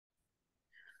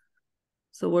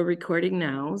So we're recording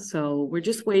now. So we're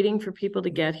just waiting for people to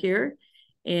get here.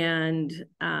 And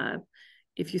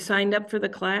if you signed up for the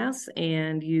class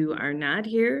and you are not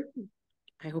here,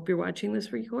 I hope you're watching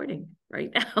this recording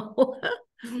right now.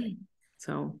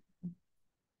 So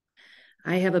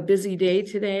I have a busy day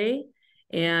today,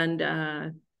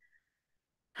 and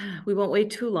we won't wait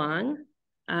too long.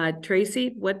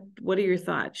 Tracy, what are your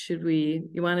thoughts? You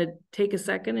want to take a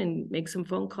second and make some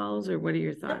phone calls, or what are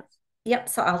your thoughts? Yep.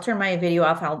 So I'll turn my video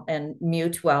off and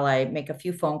mute while I make a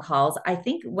few phone calls. I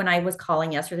think when I was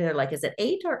calling yesterday, they're like, is it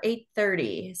 8 or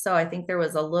 8:30? So I think there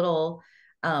was a little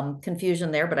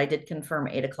confusion there, but I did confirm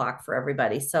 8 o'clock for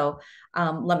everybody. So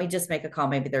let me just make a call.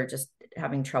 Maybe they're just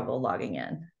having trouble logging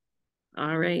in.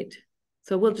 All right.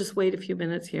 So we'll just wait a few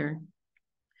minutes here.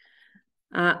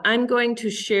 I'm going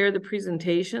to share the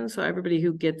presentation so everybody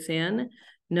who gets in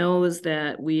knows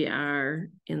that we are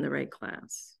in the right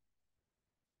class.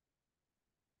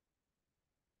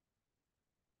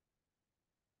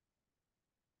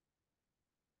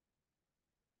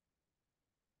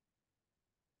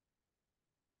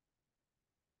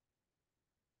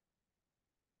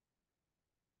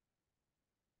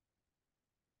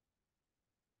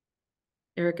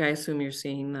 Eric, I assume you're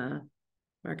seeing the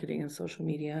marketing and social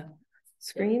media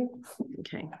screen?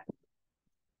 Okay.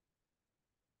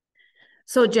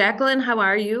 So Jacqueline, how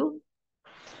are you?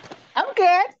 I'm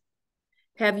good.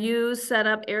 Have you set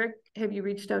up, Eric, have you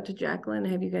reached out to Jacqueline?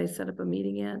 Have you guys set up a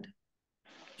meeting yet?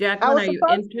 Jacqueline, are you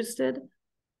interested?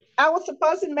 I was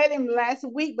supposed to meet him last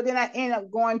week, but then I ended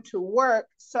up going to work.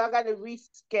 So I got to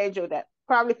reschedule that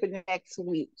probably for the next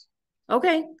week.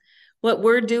 Okay. What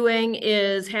we're doing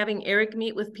is having Eric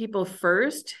meet with people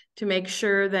first to make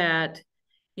sure that,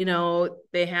 you know,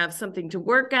 they have something to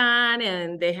work on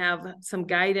and they have some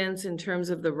guidance in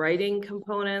terms of the writing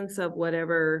components of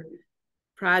whatever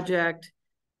project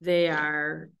they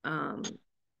are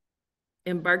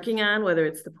embarking on, whether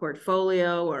it's the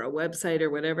portfolio or a website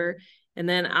or whatever. And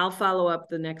then I'll follow up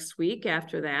the next week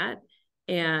after that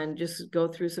and just go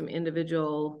through some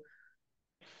individual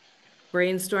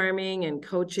brainstorming and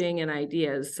coaching and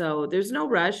ideas. So there's no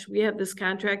rush. We have this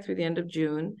contract through the end of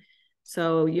June.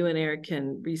 So you and Eric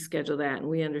can reschedule that, and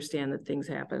we understand that things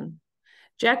happen.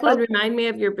 Jacqueline, remind me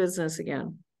of your business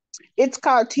again. It's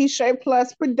called T-Shirt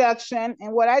Plus Production.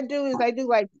 And what I do is I do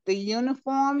like the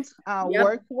uniforms,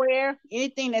 workwear,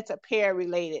 anything that's apparel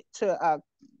related to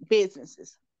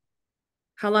businesses.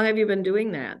 How long have you been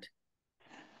doing that?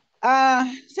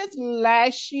 Since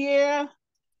last year.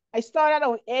 I started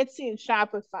on Etsy and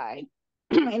Shopify,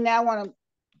 and now I want to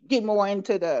get more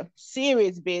into the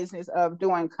serious business of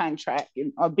doing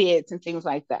contracting or bids and things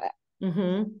like that.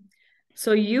 Mm-hmm.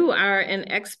 So you are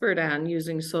an expert on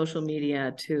using social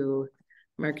media to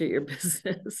market your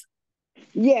business.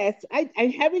 Yes,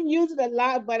 I haven't used it a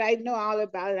lot, but I know all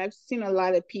about it. I've seen a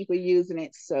lot of people using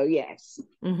it, so yes.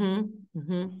 Mm-hmm.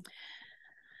 Mm-hmm.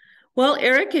 Well,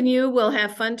 Eric and you will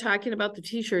have fun talking about the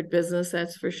t-shirt business,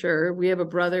 that's for sure. We have a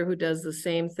brother who does the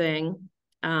same thing.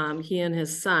 He and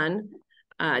his son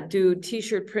do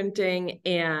t-shirt printing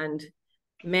and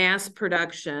mass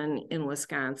production in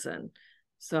Wisconsin.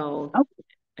 So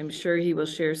I'm sure he will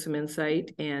share some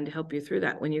insight and help you through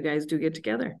that when you guys do get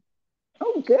together.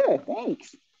 Oh, good.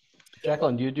 Thanks.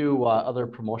 Jacqueline, do you do other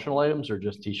promotional items or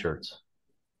just t-shirts?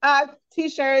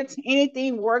 T-shirts,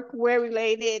 anything workwear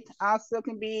related. Also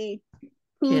can be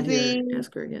Can't hear.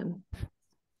 Ask her again.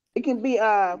 It can be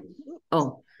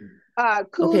koozie.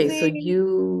 Okay,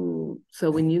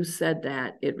 so when you said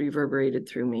that, it reverberated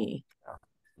through me.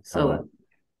 So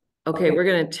okay, we're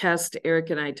gonna test Eric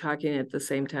and I talking at the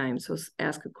same time. So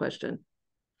ask a question.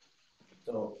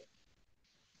 So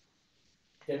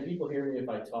can people hear me if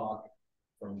I talk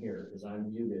from here? Because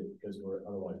I'm muted because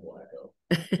otherwise we'll echo.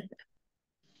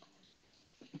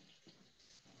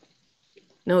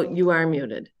 No, you are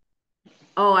muted.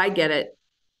 Oh, I get it.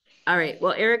 All right.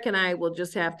 Well, Eric and I will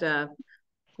just have to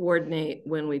coordinate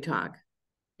when we talk.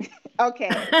 Okay.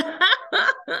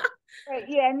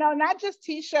 Yeah, no, not just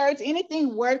t-shirts,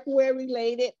 anything workwear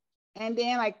related. And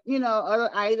then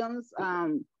other items,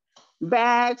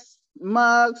 bags,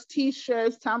 mugs,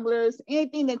 t-shirts, tumblers,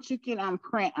 anything that you can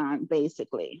print on,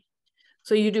 basically.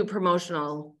 So you do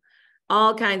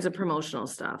all kinds of promotional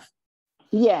stuff.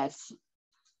 Yes.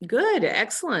 Good.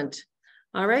 Excellent.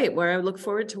 All right. Well, I look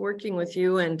forward to working with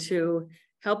you and to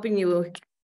helping you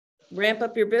ramp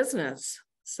up your business.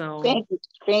 So thank you.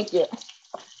 Thank you.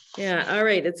 Yeah. All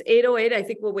right. It's 8:08. I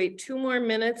think we'll wait 2 more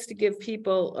minutes to give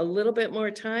people a little bit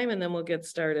more time, and then we'll get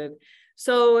started.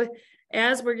 So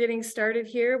as we're getting started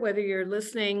here, whether you're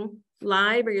listening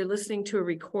live or you're listening to a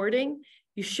recording,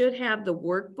 you should have the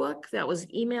workbook that was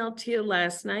emailed to you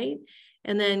last night.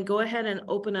 and then go ahead and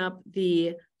open up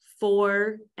the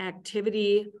 4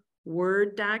 activity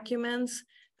Word documents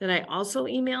that I also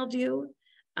emailed you.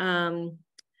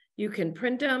 You can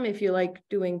print them if you like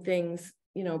doing things,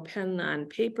 you know, pen on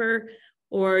paper,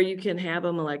 or you can have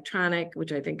them electronic,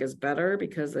 which I think is better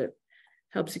because it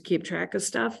helps you keep track of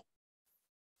stuff.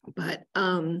 But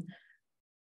go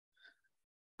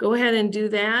ahead and do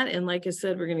that. And like I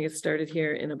said, we're going to get started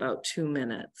here in about 2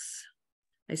 minutes.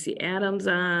 I see Adam's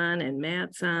on and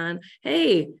Matt's on.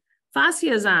 Hey,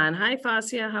 Fasia's on. Hi,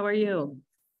 Fasia. How are you?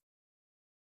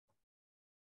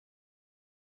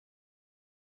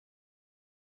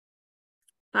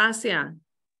 Fasia.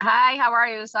 Hi, how are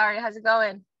you? Sorry, how's it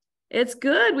going? It's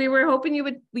good. We were hoping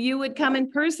you would come in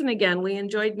person again. We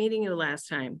enjoyed meeting you last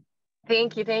time.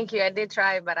 Thank you, thank you. I did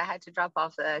try, but I had to drop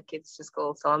off the kids to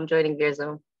school, so I'm joining via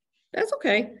Zoom. That's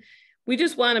okay. We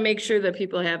just want to make sure that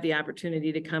people have the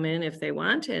opportunity to come in if they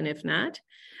want, and if not.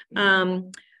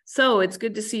 So it's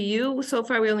good to see you. So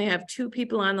far, we only have 2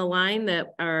 people on the line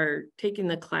that are taking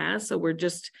the class. So we're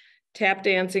just tap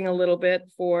dancing a little bit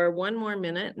for 1 more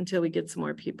minute until we get some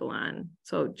more people on.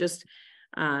 So just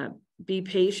be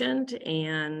patient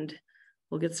and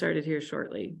we'll get started here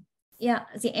shortly. Yeah,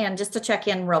 and just to check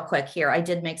in real quick here, I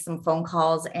did make some phone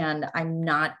calls and I'm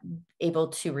not able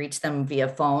to reach them via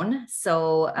phone.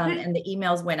 So, and the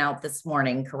emails went out this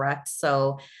morning, correct?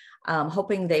 So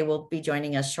hoping they will be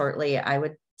joining us shortly. I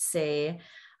would say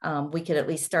we could at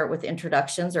least start with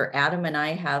introductions, or Adam and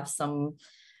I have some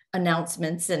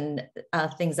announcements and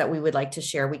things that we would like to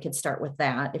share. We could start with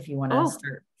that if you want to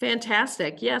start.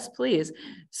 Fantastic. Yes, please.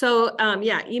 So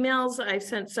yeah, emails, I've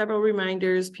sent several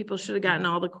reminders. People should have gotten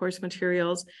all the course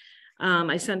materials.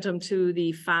 I sent them to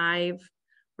the 5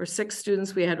 or 6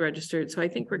 students we had registered. So I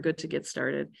think we're good to get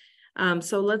started.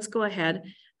 So let's go ahead.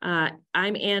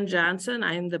 I'm Ann Johnson.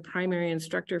 I'm the primary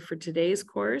instructor for today's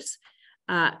course.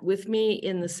 With me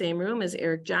in the same room is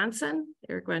Eric Johnson.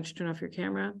 Eric, why don't you turn off your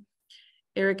camera?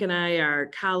 Eric and I are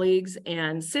colleagues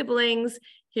and siblings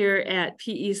here at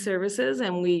PE Services,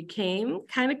 and we came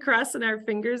kind of crossing our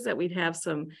fingers that we'd have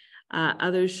some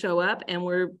others show up, and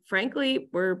we're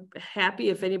happy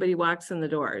if anybody walks in the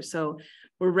door. So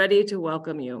we're ready to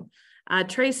welcome you.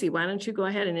 Tracy, why don't you go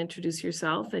ahead and introduce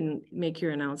yourself and make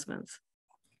your announcements?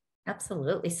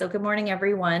 Absolutely. So good morning,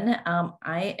 everyone.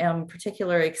 I am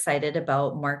particularly excited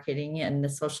about marketing and the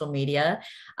social media,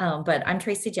 but I'm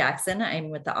Tracy Jackson. I'm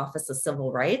with the Office of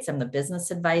Civil Rights. I'm the business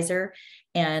advisor,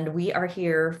 and we are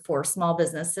here for small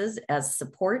businesses as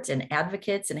support and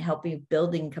advocates and helping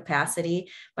building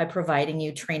capacity by providing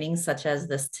you training such as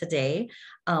this today.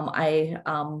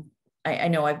 I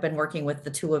know I've been working with the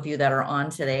 2 of you that are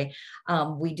on today.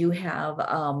 We do have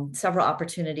several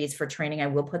opportunities for training. I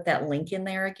will put that link in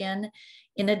there again.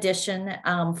 In addition,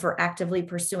 for actively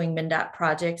pursuing MnDOT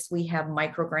projects, we have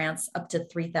micro grants up to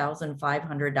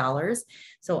 $3,500.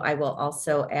 So I will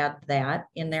also add that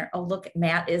in there. Oh, look,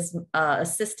 Matt is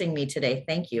assisting me today.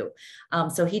 Thank you.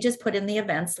 So he just put in the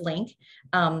events link,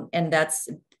 and that's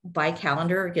by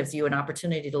calendar. It gives you an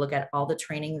opportunity to look at all the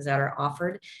trainings that are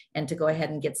offered and to go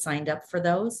ahead and get signed up for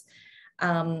those.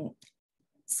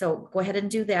 So go ahead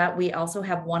and do that. We also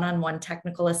have one-on-one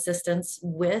technical assistance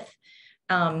with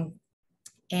Ann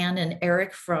and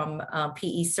Eric from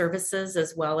PE Services,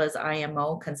 as well as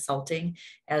IMO Consulting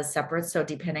as separate. So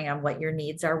depending on what your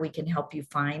needs are, we can help you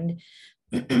find.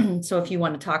 So if you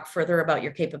want to talk further about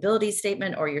your capability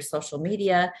statement or your social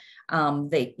media,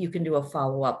 you can do a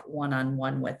follow-up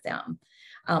one-on-one with them.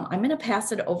 I'm going to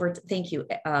pass it over to, thank you,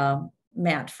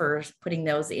 Matt, for putting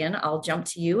those in. I'll jump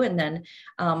to you, and then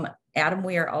Adam,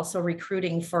 we are also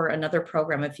recruiting for another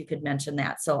program, if you could mention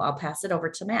that. So I'll pass it over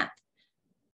to Matt.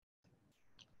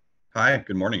 Hi,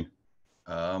 good morning.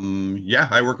 Yeah,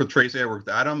 I work with Tracy, I work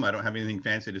with Adam. I don't have anything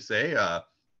fancy to say,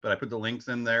 but I put the links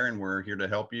in there, and we're here to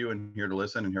help you and here to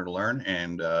listen and here to learn,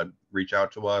 and reach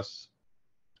out to us.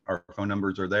 Our phone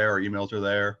numbers are there, our emails are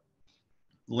there.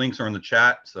 Links are in the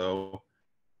chat. So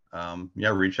yeah,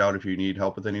 reach out if you need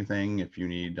help with anything, if you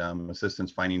need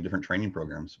assistance finding different training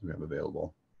programs we have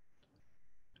available.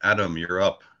 Adam, you're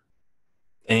up.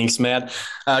 Thanks, Matt.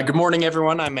 Good morning,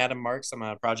 everyone. I'm Adam Marks. I'm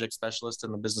a project specialist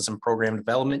in the Business and Program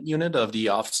Development Unit of the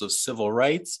Office of Civil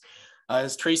Rights.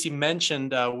 As Tracy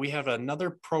mentioned, we have another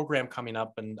program coming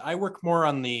up, and I work more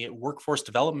on the workforce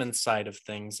development side of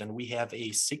things, and we have a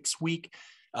 6-week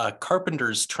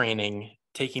carpenters training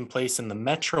taking place in the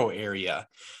metro area.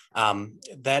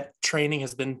 That training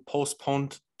has been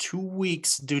postponed 2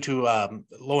 weeks due to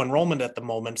low enrollment at the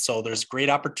moment, so there's great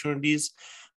opportunities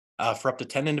for up to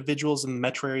 10 individuals in the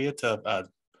metro area to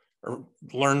or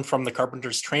learn from the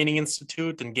Carpenters Training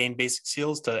Institute and gain basic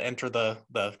skills to enter the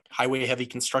highway heavy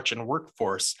construction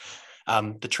workforce.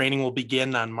 The training will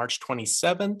begin on March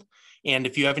 27th. And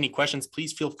if you have any questions,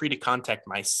 please feel free to contact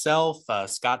myself,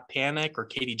 Scott Panic, or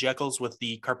Katie Jekyls with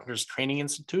the Carpenters Training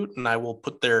Institute, and I will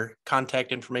put their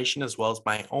contact information as well as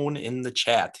my own in the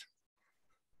chat.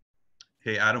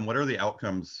 Hey, Adam, what are the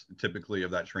outcomes typically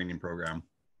of that training program?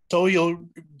 So you'll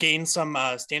gain some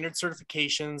standard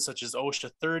certifications such as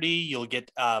OSHA 30. You'll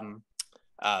get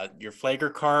your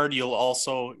flagger card. You'll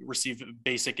also receive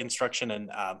basic instruction in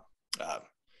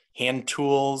hand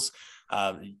tools.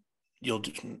 You'll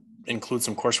include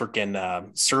some coursework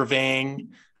in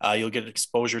surveying. You'll get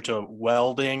exposure to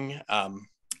welding,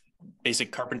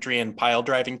 basic carpentry and pile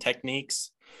driving techniques.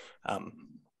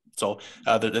 So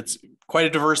that's quite a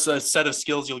diverse set of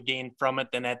skills you'll gain from it.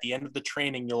 And at the end of the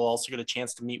training, you'll also get a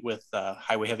chance to meet with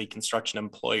highway heavy construction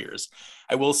employers.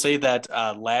 I will say that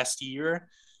last year,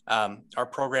 our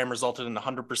program resulted in a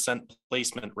 100%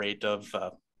 placement rate of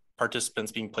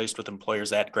participants being placed with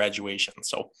employers at graduation.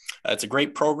 So it's a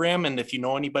great program. And if you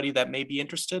know anybody that may be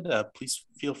interested, please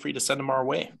feel free to send them our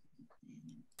way.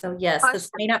 So yes,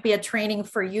 this may not be a training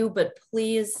for you, but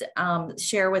please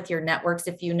share with your networks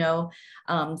if you know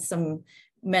some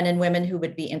men and women who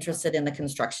would be interested in the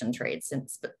construction trades and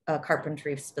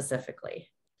carpentry specifically.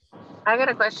 I got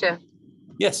a question.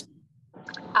 Yes.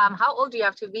 How old do you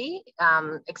have to be?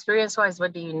 Experience-wise,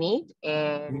 what do you need?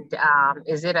 And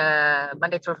is it a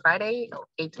Monday through Friday,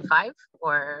 8 to 5,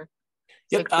 or?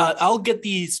 Yep, I'll get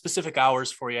the specific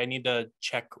hours for you. I need to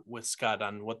check with Scott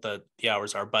on what the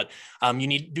hours are, but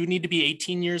you do need to be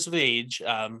 18 years of age.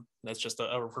 That's just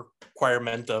a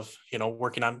requirement of,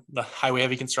 working on the highway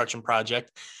heavy construction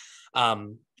project.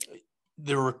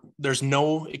 There's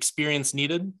no experience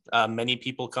needed. Many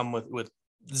people come with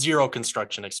zero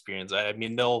construction experience. I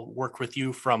mean, they'll work with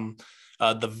you from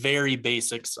the very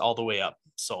basics all the way up.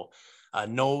 So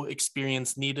no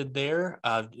experience needed there.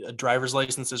 A driver's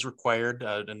license is required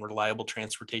and reliable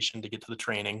transportation to get to the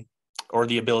training, or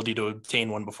the ability to obtain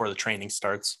one before the training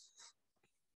starts.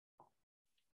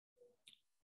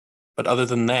 But other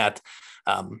than that,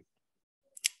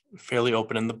 fairly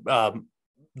open. And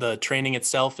the training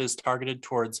itself is targeted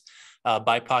towards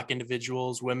BIPOC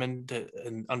individuals, women,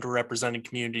 and underrepresented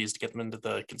communities to get them into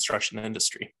the construction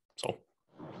industry. So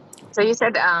you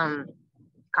said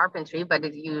carpentry, but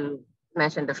did you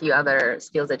mentioned a few other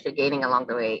skills that you're gaining along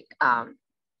the way?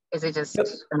 Is it just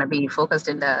going to be focused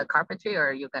in the carpentry, or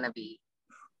are you going to be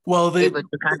able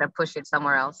to kind of push it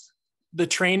somewhere else? The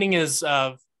training is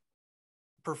held,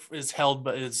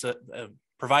 but is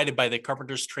provided by the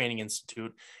Carpenters Training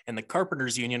Institute and the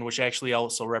Carpenters Union, which actually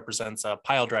also represents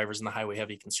pile drivers in the highway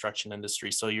heavy construction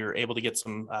industry. So you're able to get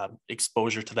some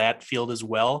exposure to that field as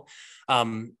well.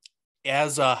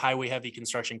 As a highway heavy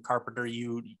construction carpenter,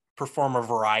 you perform a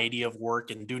variety of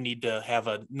work and do need to have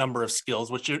a number of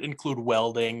skills, which include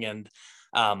welding and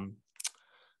a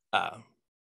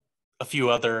few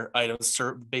other items,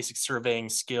 basic surveying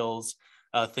skills,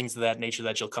 things of that nature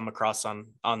that you'll come across on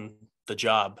the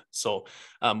job. So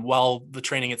while the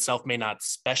training itself may not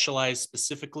specialize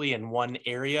specifically in one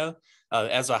area,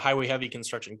 as a highway heavy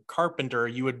construction carpenter,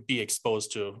 you would be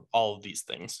exposed to all of these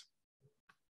things.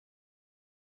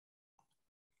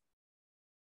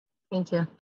 Thank you.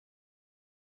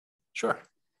 Sure.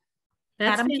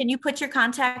 Adam, can you put your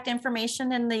contact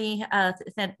information in the,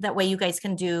 that way you guys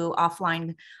can do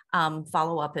offline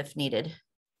follow-up if needed?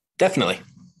 Definitely.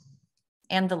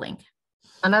 And the link.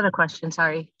 Another question,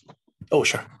 sorry. Oh,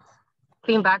 sure.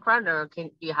 Clean background, or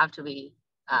can you have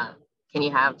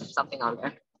something on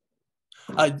there?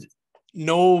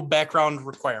 No background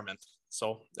requirement.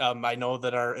 So I know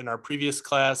that in our previous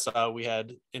class, we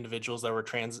had individuals that were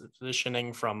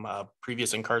transitioning from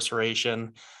previous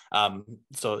incarceration.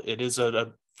 So it is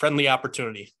a friendly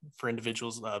opportunity for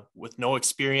individuals with no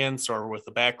experience or with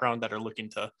a background that are looking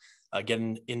to get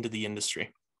into the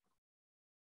industry.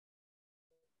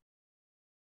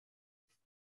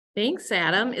 Thanks,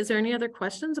 Adam. Is there any other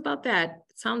questions about that?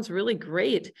 It sounds really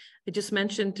great. I just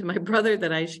mentioned to my brother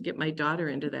that I should get my daughter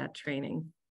into that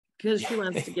training because she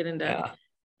wants to get into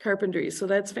carpentry. So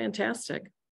that's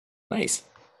fantastic. Nice.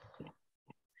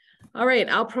 All right,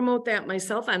 I'll promote that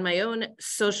myself on my own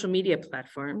social media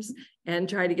platforms and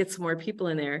try to get some more people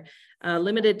in there.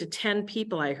 Limited to 10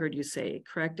 people, I heard you say,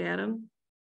 correct, Adam?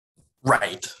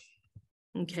 Right.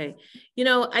 Okay. You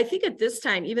know, I think at this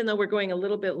time, even though we're going a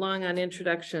little bit long on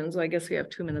introductions, well, I guess we have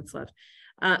 2 minutes left.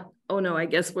 Oh no, I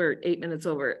guess we're 8 minutes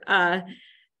over.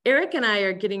 Eric and I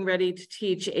are getting ready to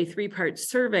teach a 3-part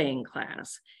surveying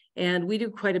class. And we do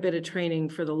quite a bit of training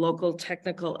for the local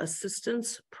technical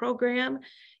assistance program.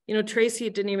 you know, Tracy,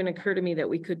 it didn't even occur to me that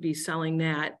we could be selling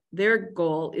that. Their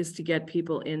goal is to get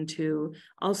people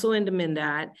also into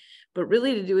MnDOT, but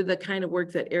really to do the kind of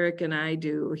work that Eric and I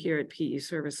do here at PE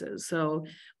Services. So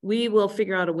we will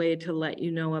figure out a way to let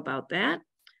you know about that.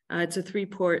 It's a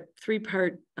three-part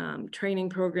training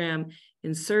program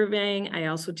in surveying. I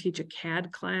also teach a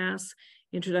CAD class,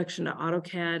 Introduction to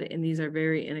AutoCAD, and these are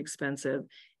very inexpensive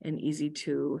and easy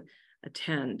to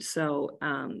attend. So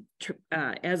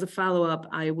as a follow-up,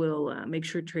 I will make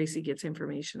sure Tracy gets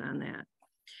information on that.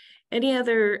 Any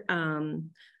other,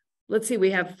 let's see,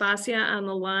 we have Fascia on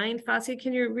the line. Fascia,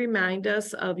 can you remind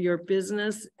us of your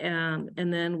business? And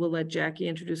then we'll let Jackie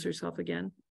introduce herself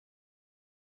again.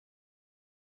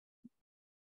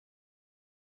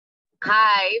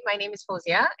 Hi, my name is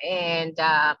Fozia, and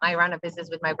I run a business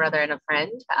with my brother and a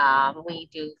friend. We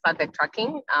do flatbed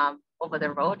trucking over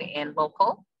the road and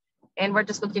local. And we're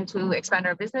just looking to expand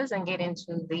our business and get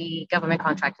into the government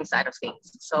contracting side of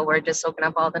things. So we're just soaking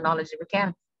up all the knowledge that we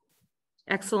can.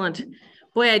 Excellent.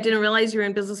 Boy, I didn't realize you're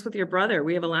in business with your brother.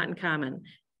 We have a lot in common.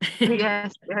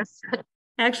 Yes, yes.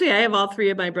 Actually, I have all three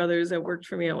of my brothers that worked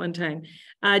for me at one time.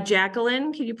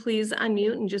 Jacqueline, can you please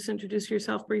unmute and just introduce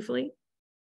yourself briefly?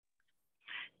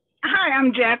 Hi,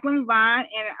 I'm Jacqueline Vaughn,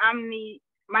 and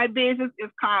my business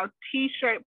is called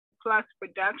T-Shirt Plus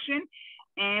Production.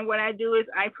 And what I do is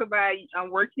I provide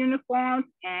work uniforms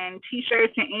and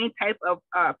T-shirts and any type of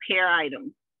pair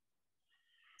items.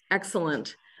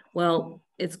 Excellent. Well,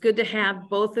 it's good to have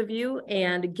both of you.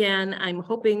 And again, I'm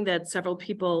hoping that several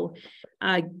people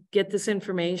get this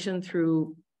information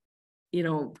through, you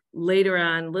know, later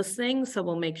on listening. So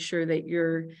we'll make sure that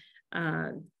your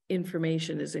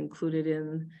information is included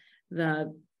in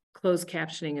the closed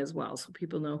captioning as well, so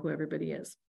people know who everybody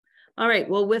is. All right,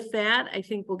 well, with that, I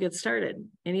think we'll get started.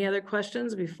 Any other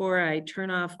questions before I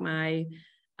turn off my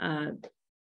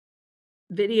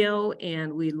video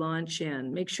and we launch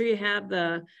in? Make sure you have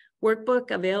the workbook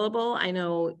available. I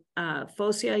know,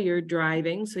 Focia, you're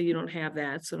driving, so you don't have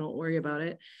that, so don't worry about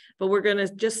it. But we're gonna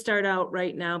just start out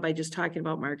right now by just talking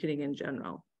about marketing in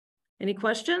general. Any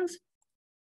questions?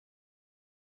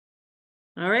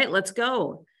 All right, let's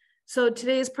go. So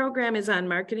today's program is on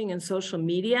marketing and social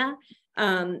media.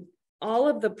 All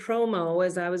of the promo,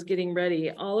 as I was getting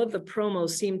ready, all of the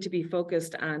promos seem to be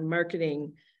focused on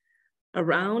marketing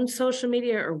around social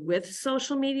media or with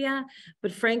social media.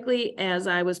 But frankly, as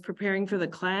I was preparing for the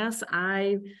class,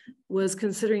 I was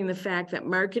considering the fact that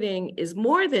marketing is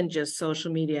more than just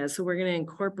social media. So we're going to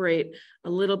incorporate a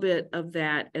little bit of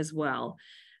that as well.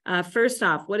 First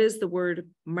off, what does the word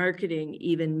marketing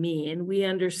even mean? We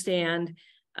understand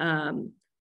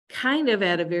kind of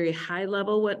at a very high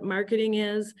level what marketing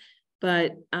is,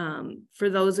 but for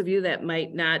those of you that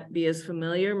might not be as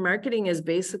familiar, marketing is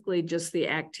basically just the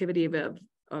activity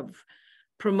of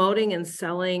promoting and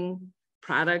selling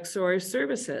products or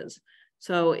services.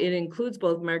 So it includes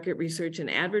both market research and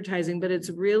advertising, but it's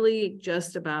really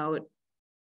just about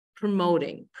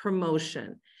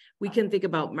promotion. We can think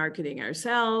about marketing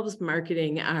ourselves,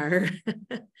 marketing our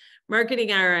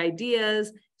marketing our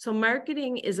ideas. So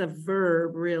marketing is a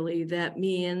verb really that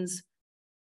means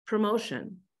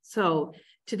promotion. So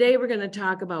today we're going to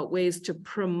talk about ways to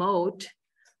promote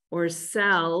or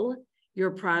sell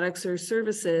your products or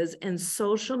services, and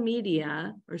social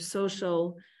media or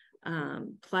social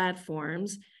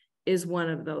platforms is one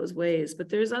of those ways, but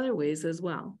there's other ways as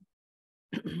well.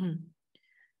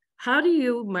 How do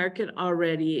you market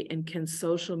already, and can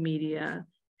social media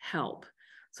help?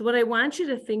 So what I want you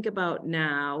to think about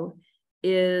now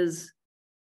is,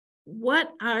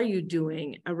 what are you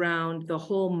doing around the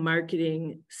whole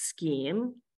marketing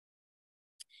scheme?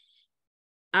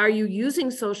 Are you using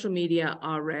social media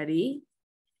already?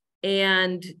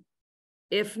 And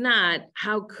if not,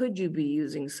 how could you be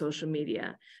using social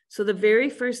media? So the very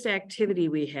first activity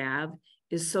we have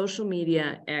is social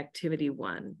media activity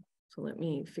 1. So let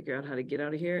me figure out how to get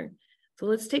out of here. So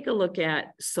let's take a look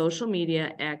at social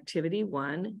media activity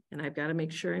 1, and I've got to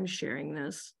make sure I'm sharing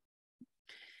this.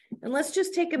 And let's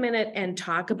just take a minute and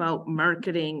talk about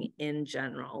marketing in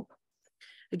general.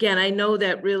 Again, I know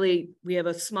that really we have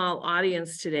a small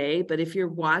audience today, but if you're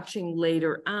watching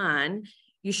later on,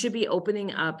 you should be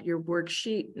opening up your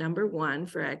worksheet number 1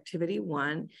 for activity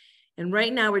 1. And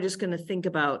right now we're just going to think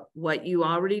about what you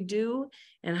already do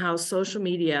and how social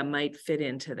media might fit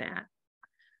into that.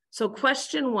 So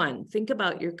question 1, think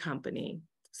about your company.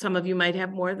 Some of you might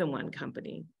have more than one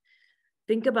company.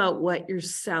 Think about what you're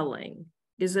selling.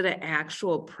 Is it an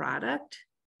actual product?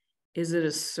 Is it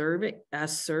a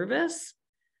service?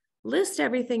 List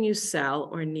everything you sell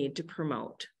or need to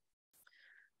promote.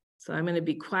 So I'm going to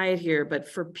be quiet here, but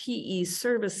for PE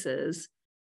services,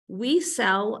 we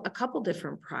sell a couple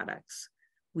different products.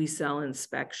 We sell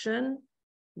inspection,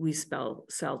 we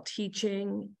sell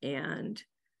teaching and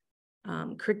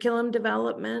curriculum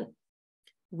development.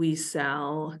 We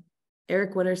sell,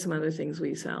 Eric, what are some other things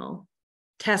we sell?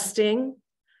 Testing.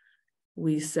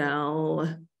 We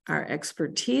sell our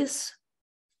expertise.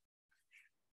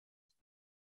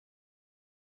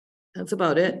 That's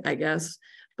about it, I guess.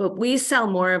 But we sell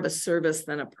more of a service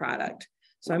than a product.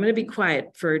 So I'm going to be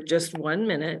quiet for just 1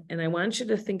 minute, and I want you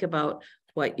to think about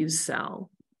what you sell.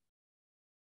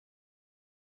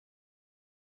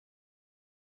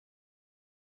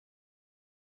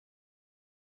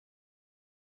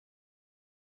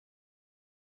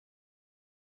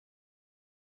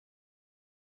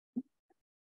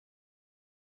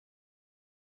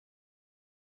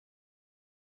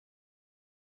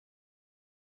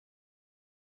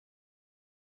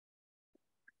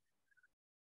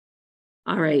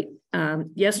 All right.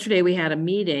 Yesterday we had a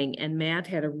meeting and Matt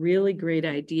had a really great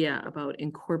idea about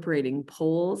incorporating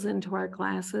polls into our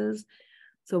classes.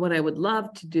 So what I would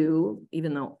love to do,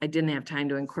 even though I didn't have time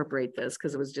to incorporate this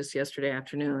because it was just yesterday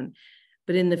afternoon,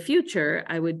 but in the future,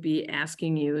 I would be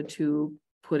asking you to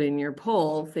put in your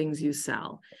poll things you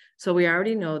sell. So we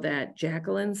already know that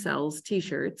Jacqueline sells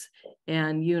t-shirts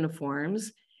and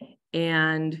uniforms,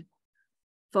 and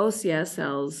Focia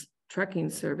sells trucking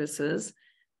services.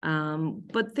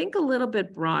 But think a little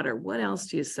bit broader. What else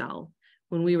do you sell?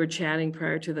 When we were chatting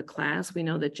prior to the class, we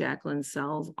know that Jacqueline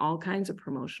sells all kinds of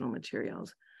promotional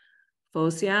materials.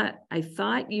 Focia, I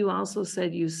thought you also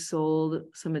said you sold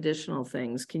some additional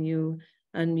things. Can you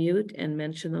unmute and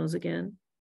mention those again?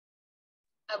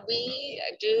 We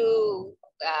do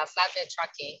flatbed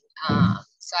trucking.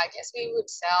 So I guess we would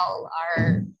sell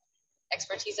our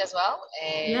expertise as well,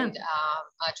 and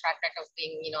a track record of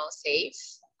being, safe.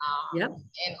 Yep.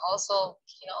 And also,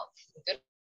 good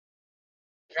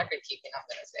record keeping, I'm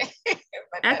gonna say.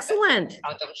 Excellent.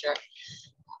 I'm sure.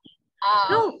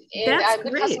 No, that's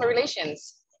good great. Customer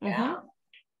relations. Yeah.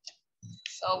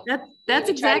 So that's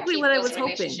exactly what I was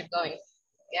hoping. Going.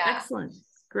 Yeah. Excellent.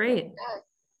 Great. Yeah.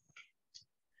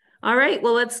 All right.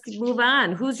 Well, let's move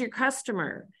on. Who's your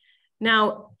customer?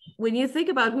 Now, when you think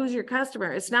about who's your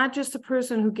customer, it's not just the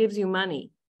person who gives you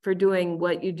money for doing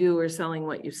what you do or selling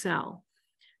what you sell.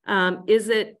 Is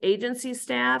it agency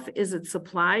staff? Is it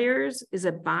suppliers? Is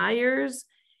it buyers?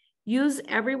 Use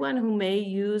everyone who may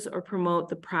use or promote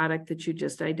the product that you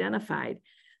just identified.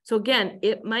 So again,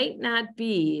 it might not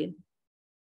be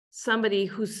somebody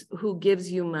who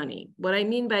gives you money. What I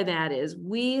mean by that is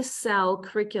we sell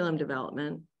curriculum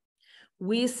development.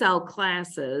 We sell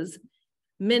classes.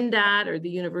 MnDOT or the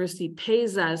university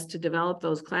pays us to develop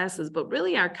those classes, but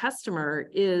really our customer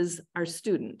is our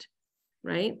student,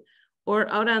 right? Or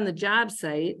out on the job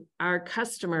site, our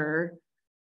customer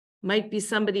might be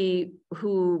somebody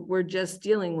who we're just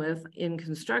dealing with in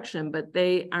construction, but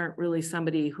they aren't really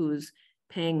somebody who's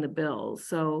paying the bills.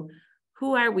 So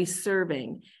who are we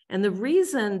serving? And the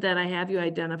reason that I have you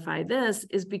identify this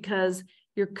is because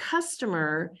your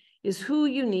customer is who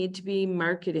you need to be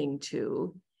marketing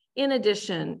to. In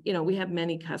addition, we have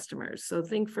many customers. So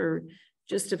think for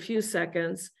just a few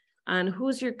seconds on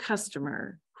who's your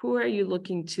customer. Who are you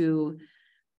looking to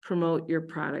promote your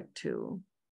product to?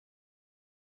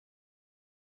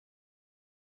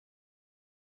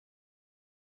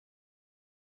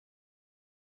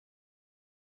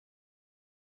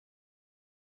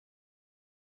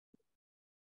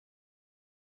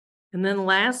 And then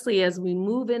lastly, as we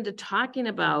move into talking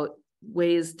about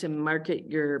ways to market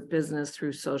your business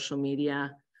through social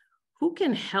media, who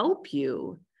can help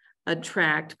you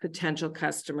attract potential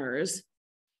customers?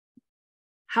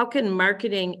 How can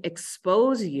marketing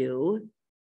expose you?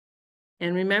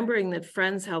 And remembering that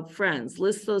friends help friends,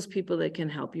 list those people that can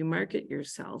help you market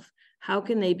yourself. How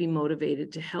can they be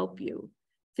motivated to help you?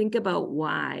 Think about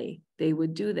why they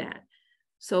would do that.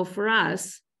 So for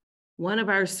us, one of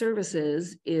our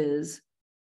services is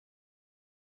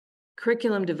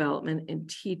curriculum development and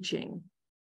teaching.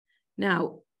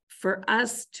 Now, for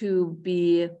us to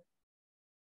be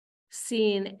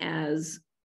seen as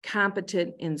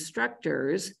competent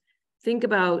instructors, think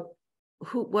about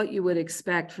what you would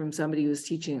expect from somebody who's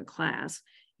teaching a class.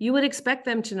 You would expect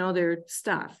them to know their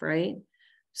stuff, right?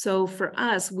 So for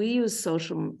us, we use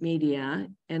social media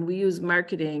and we use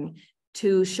marketing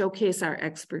to showcase our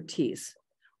expertise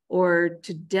or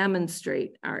to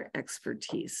demonstrate our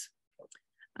expertise.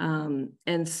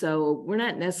 And so we're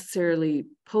not necessarily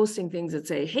posting things that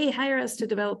say, hey, hire us to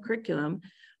develop curriculum.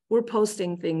 We're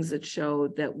posting things that show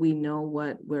that we know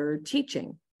what we're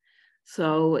teaching.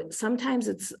 So sometimes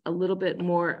it's a little bit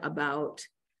more about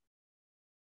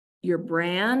your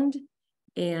brand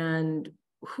and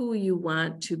who you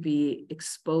want to be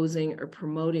exposing or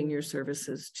promoting your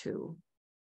services to.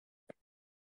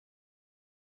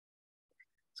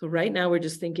 So right now we're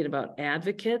just thinking about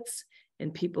advocates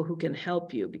and people who can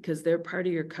help you because they're part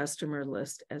of your customer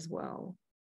list as well.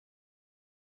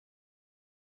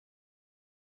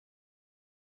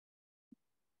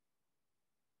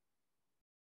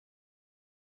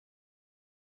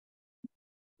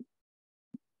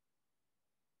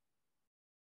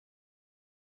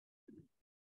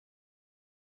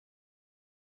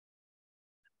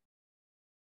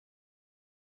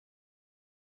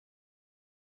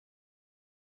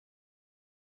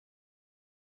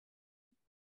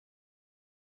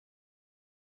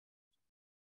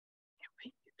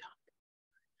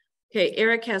 Okay,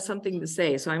 Eric has something to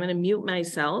say, so I'm going to mute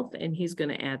myself and he's going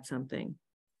to add something.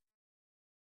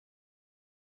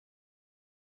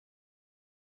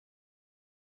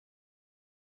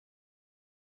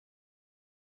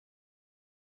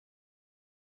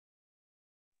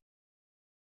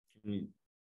 I'm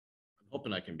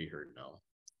hoping I can be heard now.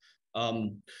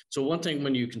 So one thing,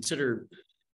 when you consider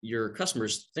your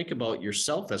customers, think about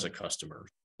yourself as a customer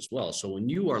as well. So when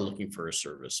you are looking for a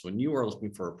service, when you are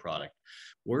looking for a product,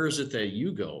 where is it that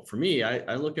you go? For me,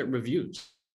 I look at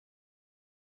reviews.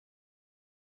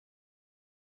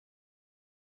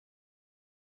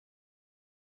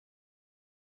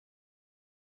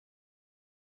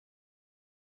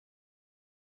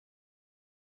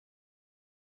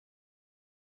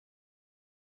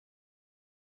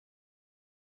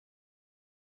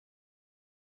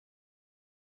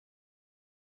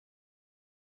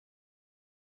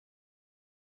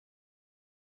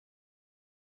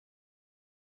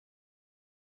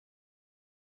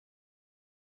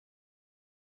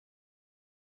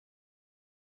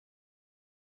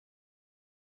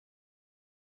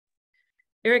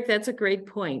 Eric, that's a great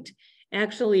point.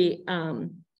 Actually,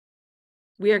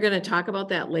 we are going to talk about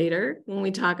that later when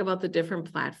we talk about the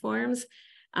different platforms.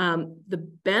 The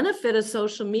benefit of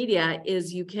social media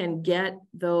is you can get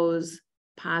those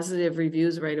positive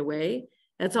reviews right away.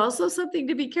 That's also something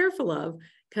to be careful of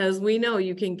because we know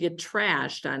you can get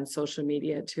trashed on social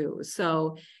media too.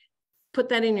 So put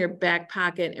that in your back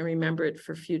pocket and remember it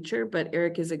for future. But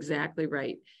Eric is exactly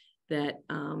right that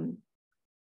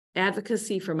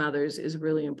advocacy from others is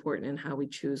really important in how we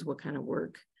choose what kind of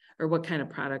work or what kind of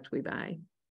product we buy.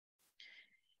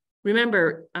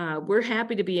 Remember, we're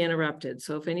happy to be interrupted.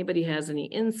 So if anybody has any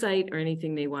insight or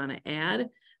anything they want to add,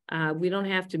 we don't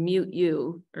have to mute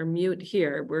you or mute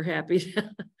here. We're happy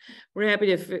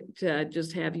to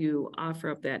just have you offer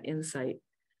up that insight.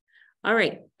 All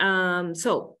right.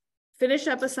 So finish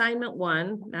up assignment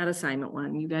one, not assignment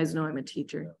one. You guys know I'm a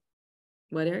teacher.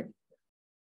 What, Eric?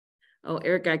 Oh,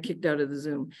 Eric got kicked out of the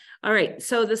Zoom. All right.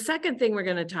 So the second thing we're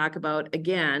going to talk about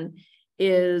again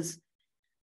is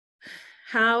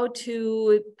how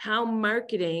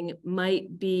marketing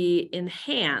might be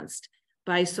enhanced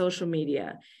by social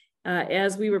media.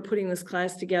 As we were putting this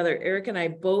class together, Eric and I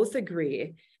both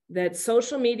agree that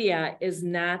social media is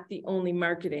not the only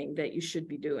marketing that you should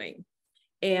be doing.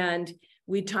 And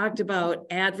we talked about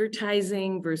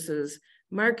advertising versus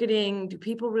marketing. Do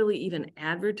people really even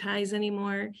advertise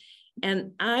anymore?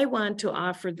 And I want to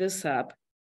offer this up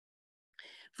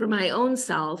for my own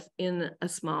self in a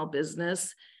small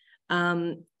business.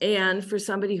 And for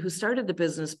somebody who started the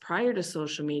business prior to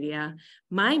social media,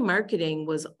 my marketing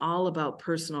was all about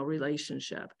personal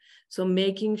relationship. So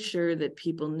making sure that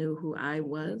people knew who I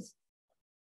was.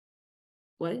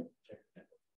 What?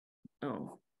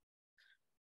 Oh.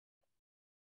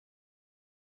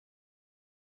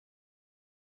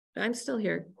 I'm still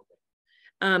here.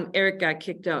 Eric got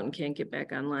kicked out and can't get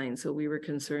back online. So we were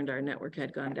concerned our network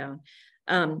had gone down.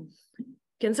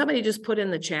 Can somebody just put in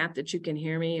the chat that you can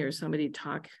hear me, or somebody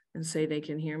talk and say they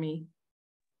can hear me?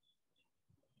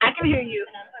 I can hear you.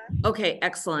 Okay,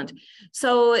 excellent.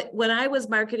 So when I was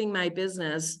marketing my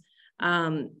business,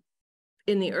 in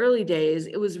the early days,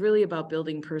 it was really about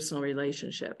building personal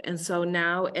relationship. And so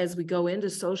now as we go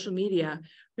into social media,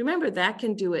 remember that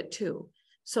can do it too.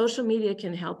 Social media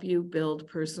can help you build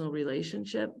personal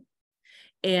relationship,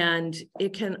 and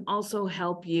it can also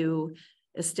help you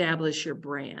establish your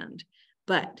brand.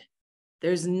 But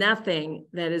there's nothing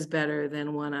that is better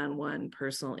than one-on-one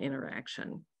personal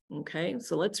interaction. Okay,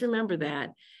 so let's remember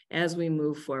that as we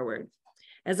move forward.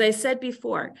 As I said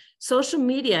before, social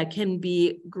media can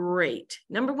be great.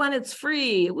 Number one, it's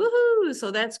free. Woohoo!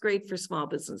 So that's great for small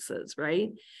businesses,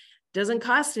 right? Doesn't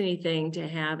cost anything to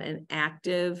have an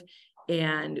active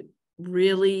and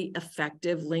really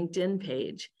effective LinkedIn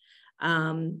page.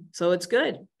 So it's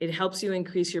good. It helps you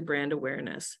increase your brand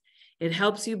awareness. It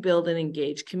helps you build an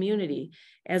engaged community.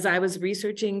 As I was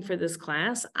researching for this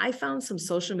class, I found some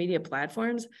social media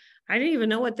platforms. I didn't even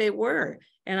know what they were.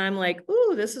 And I'm like,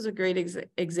 ooh, this is a great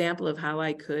example of how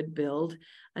I could build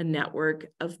a network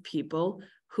of people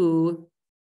who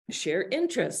share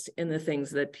interest in the things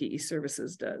that PE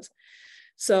Services does.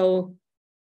 So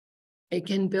it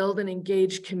can build an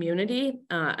engaged community.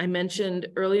 I mentioned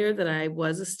earlier that I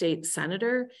was a state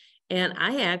senator, and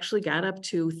I actually got up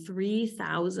to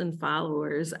 3,000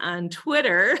 followers on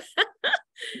Twitter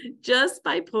just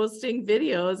by posting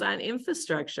videos on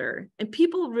infrastructure. And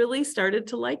people really started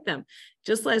to like them.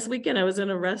 Just last weekend, I was in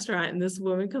a restaurant and this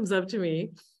woman comes up to me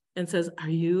and says, "Are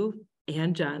you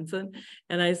Ann Johnson?"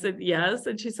 And I said, "Yes."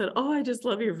 And she said, "Oh, I just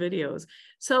love your videos."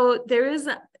 So there is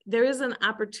an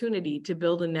opportunity to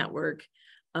build a network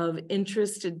of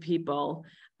interested people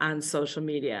on social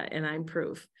media, and I'm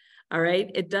proof. All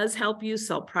right, it does help you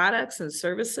sell products and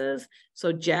services.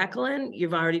 So Jacqueline,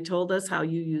 you've already told us how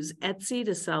you use Etsy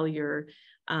to sell your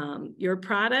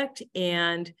product,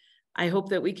 and I hope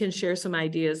that we can share some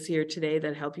ideas here today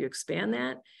that help you expand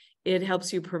that. It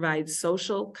helps you provide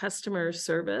social customer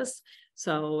service.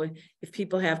 So if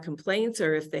people have complaints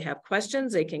or if they have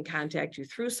questions, they can contact you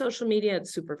through social media.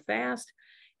 It's super fast.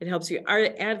 It helps you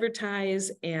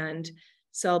advertise and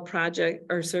sell project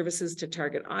or services to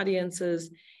target audiences.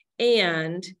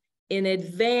 And in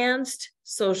advanced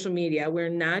social media, we're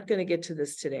not going to get to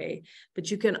this today,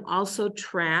 but you can also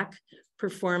track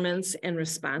performance and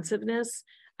responsiveness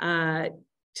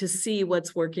to see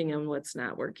what's working and what's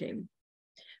not working.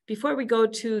 Before we go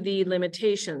to the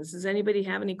limitations, does anybody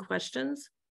have any questions?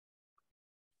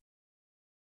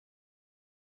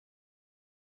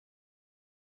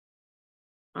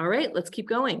 All right, let's keep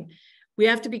going. We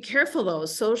have to be careful though.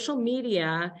 Social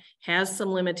media has some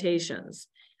limitations.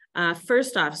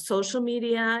 First off, social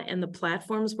media and the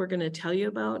platforms we're going to tell you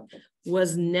about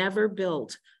was never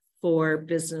built for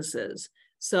businesses.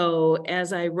 So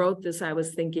as I wrote this, I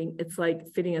was thinking it's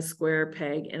like fitting a square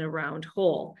peg in a round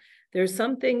hole. There's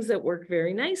some things that work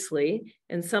very nicely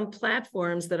and some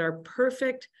platforms that are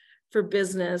perfect for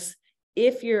business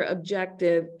if your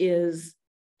objective is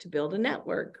to build a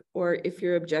network or if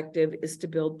your objective is to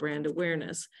build brand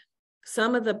awareness.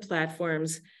 Some of the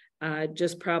platforms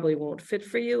just probably won't fit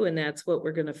for you, and that's what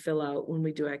we're going to fill out when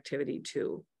we do activity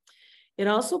 2. It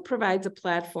also provides a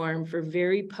platform for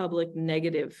very public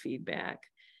negative feedback.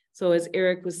 So as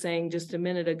Eric was saying just a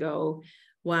minute ago,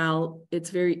 while it's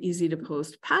very easy to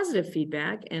post positive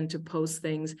feedback and to post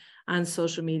things on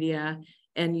social media,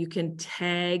 and you can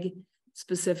tag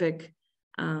specific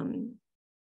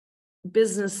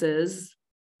businesses,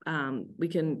 we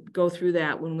can go through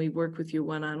that when we work with you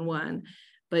one-on-one,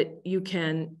 but you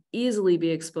can easily be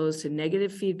exposed to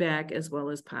negative feedback as well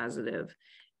as positive.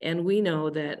 And we know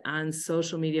that on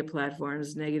social media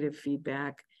platforms, negative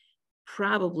feedback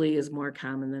probably is more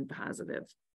common than positive.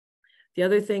 The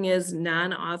other thing is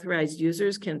non-authorized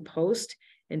users can post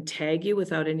and tag you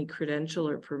without any credential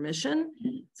or permission.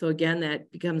 So again,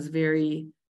 that becomes very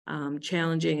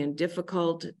challenging and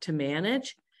difficult to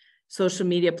manage. Social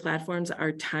media platforms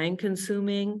are time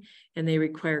consuming and they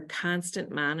require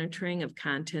constant monitoring of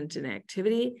content and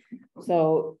activity.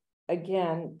 So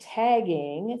again,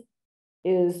 tagging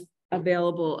is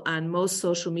available on most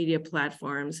social media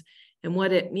platforms. And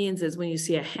what it means is when you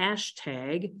see a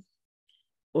hashtag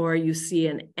or you see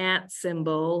an @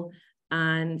 symbol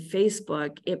on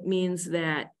Facebook, it means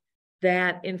that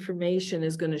that information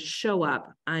is going to show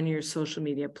up on your social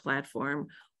media platform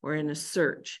or in a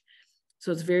search.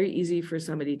 So it's very easy for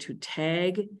somebody to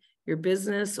tag your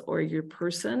business or your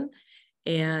person.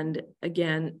 And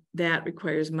again, that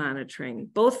requires monitoring,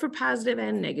 both for positive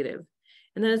and negative.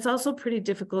 And then it's also pretty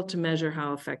difficult to measure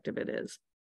how effective it is.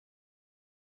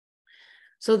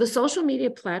 So the social media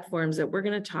platforms that we're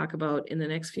going to talk about in the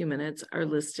next few minutes are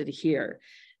listed here.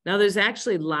 Now, there's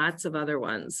actually lots of other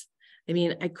ones. I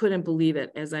mean, I couldn't believe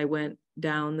it as I went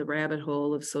down the rabbit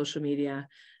hole of social media.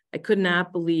 I could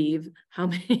not believe how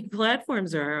many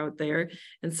platforms there are out there,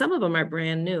 and some of them are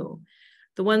brand new.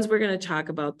 The ones we're going to talk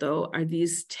about, though, are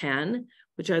these 10,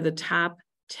 which are the top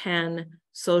 10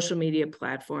 social media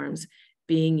platforms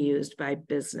being used by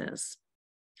business.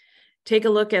 Take a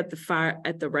look at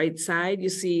the right side. You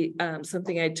see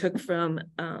something I took from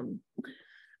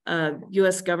a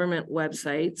U.S. government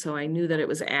website, so I knew that it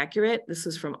was accurate. This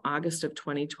is from August of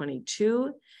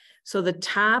 2022. So the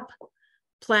top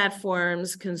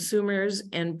platforms, consumers,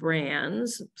 and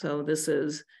brands. So this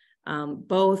is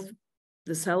both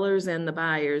the sellers and the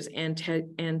buyers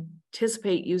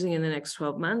anticipate using in the next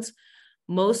 12 months.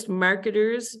 Most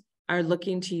marketers are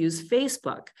looking to use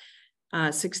Facebook.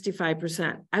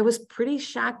 65%. I was pretty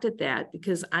shocked at that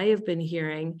because I have been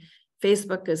hearing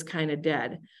Facebook is kind of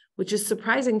dead, which is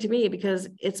surprising to me because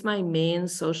it's my main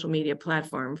social media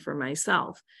platform for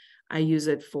myself. I use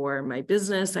it for my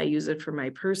business, I use it for my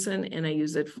person, and I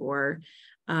use it for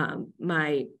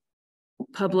my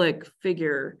public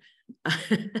figure,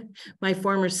 my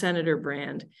former senator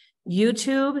brand.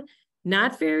 YouTube,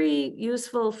 not very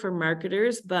useful for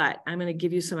marketers, but I'm going to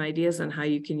give you some ideas on how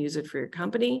you can use it for your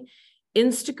company.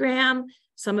 Instagram,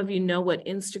 some of you know what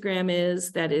Instagram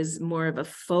is. That is more of a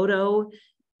photo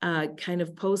kind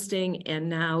of posting, and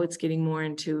now it's getting more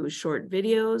into short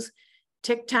videos.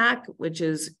 TikTok, which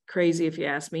is crazy if you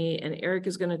ask me, and Eric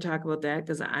is going to talk about that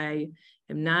because I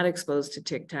am not exposed to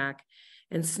TikTok.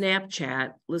 And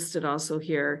Snapchat listed also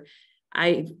here.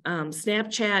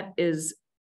 Snapchat is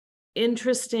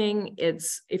interesting.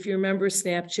 It's, if you remember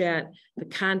Snapchat, the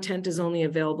content is only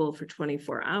available for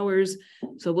 24 hours.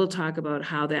 So we'll talk about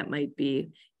how that might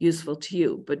be useful to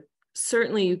you. But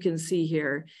certainly you can see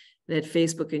here that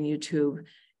Facebook and YouTube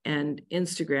and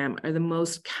Instagram are the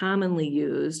most commonly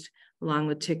used, along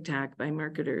with TikTok, by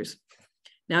marketers.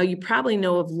 Now, you probably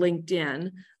know of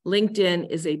LinkedIn.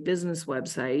 LinkedIn is a business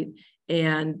website,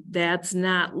 and that's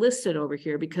not listed over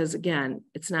here because, again,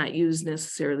 it's not used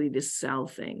necessarily to sell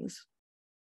things.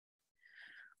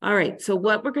 All right, so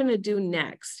what we're going to do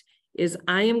next is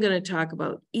I am going to talk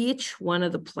about each one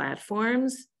of the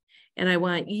platforms, and I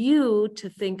want you to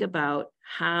think about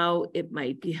how it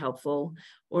might be helpful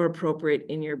or appropriate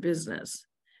in your business.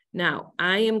 Now,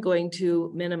 I am going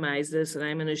to minimize this, and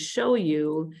I'm going to show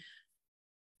you,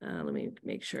 let me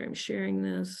make sure I'm sharing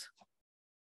this.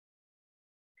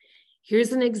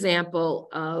 Here's an example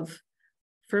of,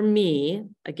 for me,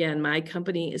 again, my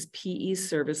company is PE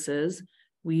Services.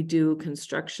 We do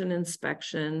construction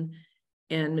inspection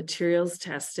and materials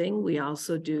testing. We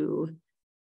also do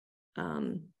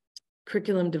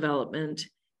curriculum development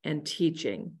and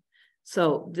teaching.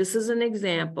 So this is an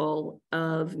example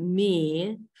of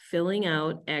me filling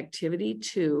out activity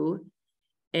 2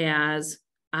 as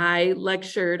I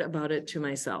lectured about it to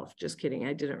myself. Just kidding,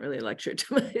 I didn't really lecture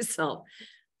to myself.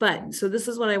 But so this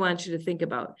is what I want you to think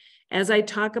about. As I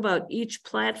talk about each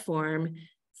platform,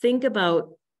 think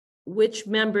about which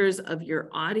members of your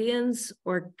audience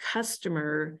or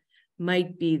customer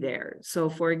might be there. So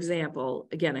for example,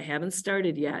 again, I haven't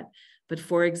started yet, but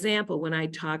for example, when I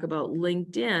talk about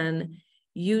LinkedIn,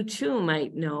 you too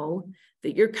might know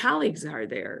that your colleagues are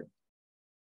there.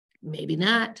 Maybe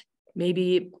not.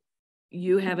 Maybe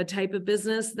you have a type of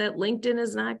business that LinkedIn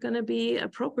is not going to be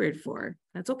appropriate for.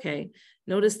 That's okay.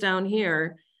 Notice down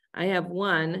here, I have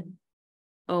one.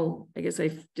 Oh, I guess I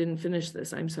didn't finish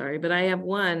this. I'm sorry, but I have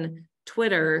one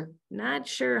Twitter. Not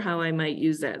sure how I might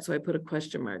use that. So I put a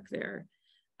question mark there.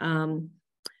 But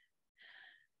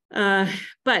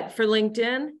for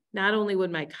LinkedIn, not only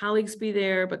would my colleagues be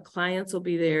there, but clients will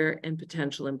be there and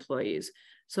potential employees.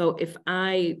 So if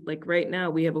I, like right now,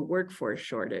 we have a workforce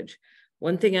shortage.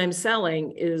 One thing I'm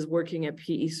selling is working at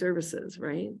PE Services,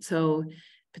 right? So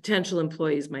potential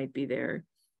employees might be there.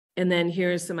 And then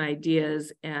here's some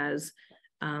ideas as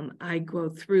I go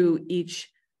through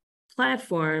each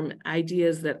platform,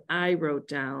 ideas that I wrote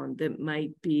down that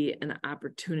might be an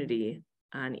opportunity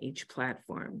on each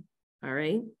platform. All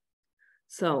right.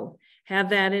 So have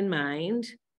that in mind.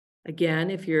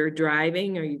 Again, if you're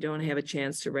driving or you don't have a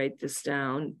chance to write this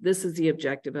down, this is the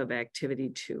objective of activity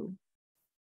 2.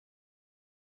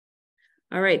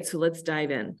 All right, so let's dive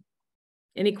in.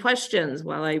 Any questions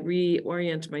while I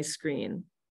reorient my screen?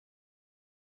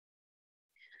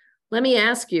 Let me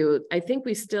ask you, I think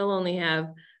we still only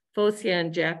have Focia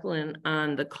and Jacqueline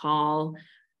on the call.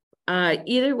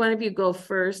 Either one of you go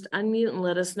first, unmute and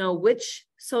let us know which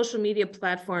social media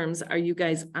platforms are you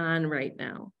guys on right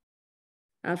now.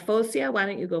 Focia, why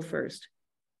don't you go first?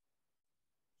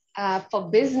 For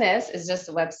business, it's just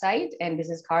a website and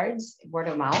business cards, word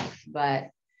of mouth,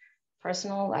 but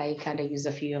personal, I kind of use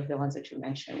a few of the ones that you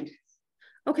mentioned.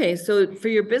 Okay, so for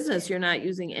your business, you're not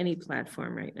using any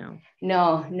platform right now?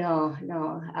 No.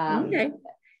 Okay.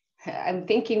 I'm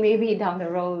thinking maybe down the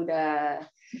road,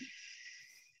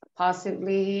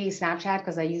 possibly Snapchat,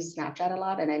 because I use Snapchat a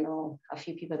lot, and I know a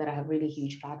few people that have really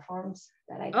huge platforms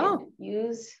that I can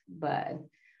use. But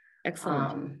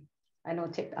excellent. I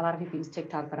know a lot of people use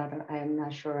TikTok, but I'm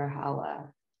not sure how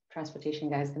transportation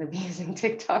guy is going to be using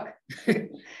TikTok,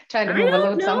 trying to move a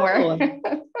load somewhere.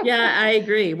 Yeah, I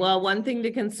agree. Well, one thing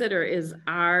to consider is,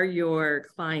 are your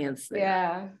clients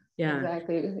there? Yeah,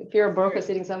 exactly. If you're a broker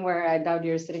sitting somewhere, I doubt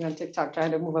you're sitting on TikTok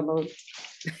trying to move a load.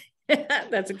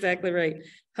 That's exactly right.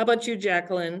 How about you,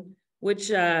 Jacqueline? Which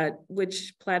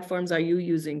platforms are you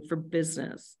using for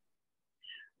business?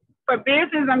 for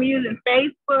business, I'm using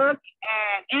Facebook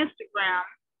and Instagram.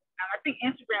 I think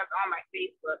Instagram's on my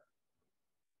Facebook.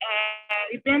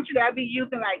 And eventually I'll be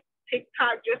using like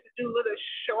TikTok just to do little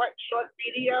short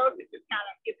videos to just kind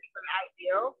of give people an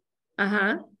idea.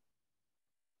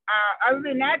 Other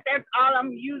than that, that's all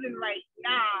I'm using right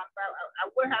now. But I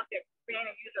will have to expand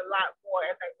and use a lot more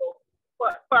as I go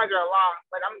further along.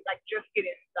 But I'm like just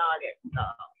getting started. So.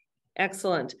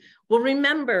 Excellent. Well,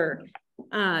 remember,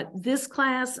 this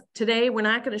class today, we're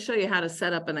not going to show you how to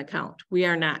set up an account. We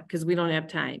are not, because we don't have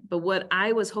time. But what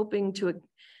I was hoping to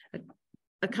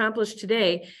accomplish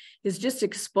today is just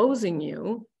exposing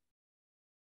you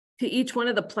to each one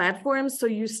of the platforms so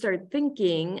you start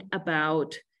thinking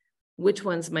about which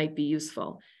ones might be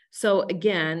useful. So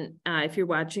again, if you're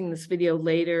watching this video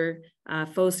later,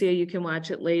 Focia, you can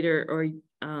watch it later, or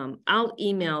I'll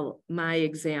email my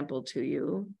example to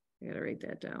you. I gotta write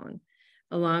that down,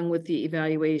 along with the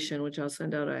evaluation, which I'll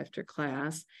send out after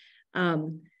class.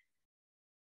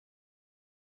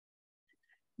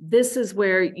 This is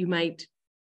where you might,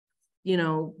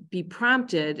 be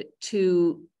prompted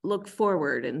to look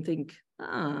forward and think,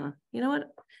 you know what?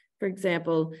 For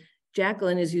example,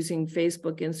 Jacqueline is using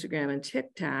Facebook, Instagram, and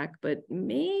TikTok, but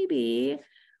maybe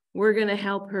we're going to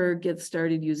help her get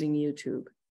started using YouTube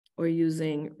or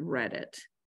using Reddit.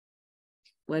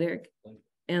 What, Eric?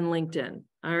 And LinkedIn.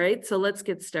 All right, so let's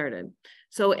get started.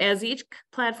 So as each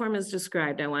platform is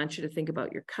described, I want you to think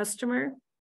about your customer.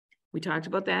 We talked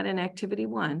about that in activity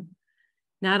 1.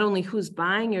 Not only who's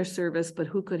buying your service, but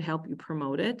who could help you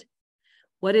promote it.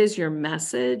 What is your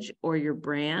message or your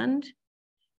brand?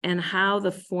 And how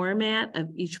the format of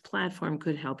each platform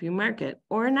could help you market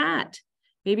or not.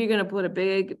 Maybe you're going to put a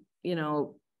big,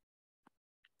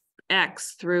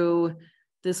 X through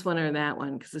this one or that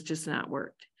one because it's just not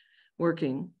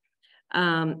working.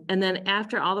 And then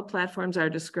after all the platforms are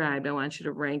described, I want you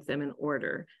to rank them in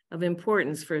order of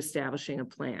importance for establishing a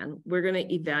plan. We're going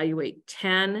to evaluate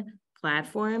 10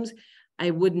 platforms. I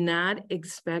would not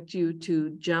expect you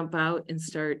to jump out and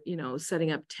start, setting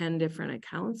up 10 different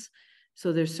accounts.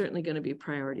 So there's certainly going to be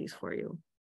priorities for you.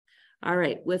 All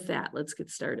right, with that, let's get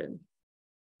started.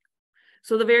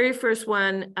 So the very first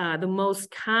one, the most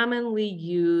commonly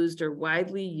used or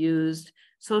widely used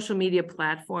social media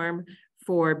platform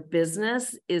for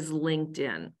business is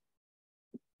LinkedIn.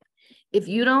 If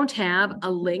you don't have a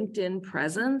LinkedIn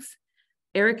presence,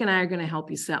 Eric and I are going to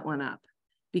help you set one up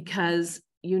because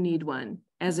you need one.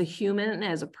 As a human,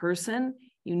 as a person,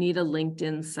 you need a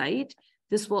LinkedIn site.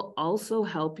 This will also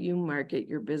help you market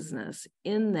your business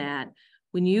in that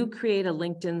when you create a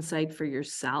LinkedIn site for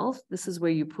yourself, this is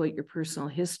where you put your personal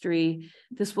history.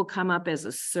 This will come up as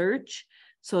a search.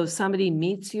 So if somebody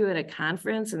meets you at a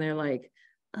conference and they're like,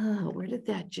 oh, where did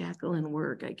that Jacqueline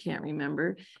work? I can't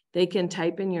remember. They can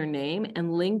type in your name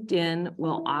and LinkedIn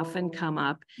will often come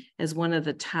up as one of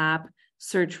the top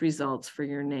search results for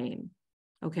your name.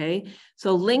 Okay,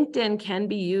 so LinkedIn can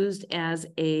be used as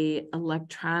an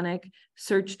electronic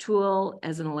search tool,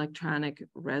 as an electronic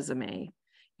resume.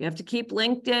 You have to keep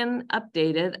LinkedIn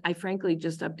updated. I frankly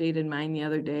just updated mine the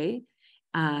other day.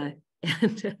 And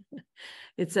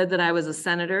it said that I was a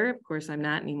senator. Of course, I'm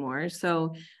not anymore.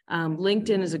 So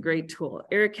LinkedIn is a great tool.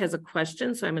 Eric has a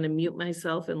question, so I'm going to mute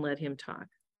myself and let him talk.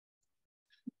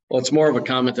 Well, it's more of a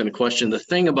comment than a question. The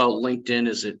thing about LinkedIn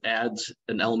is it adds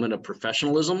an element of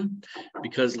professionalism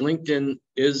because LinkedIn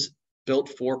is built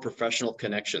for professional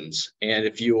connections. And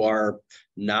if you are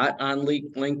not on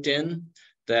LinkedIn,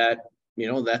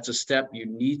 that's a step you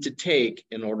need to take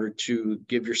in order to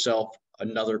give yourself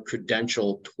another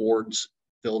credential towards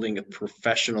building a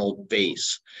professional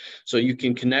base. So you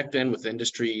can connect in with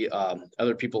industry,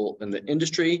 other people in the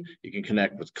industry, you can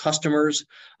connect with customers,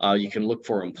 you can look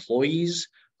for employees.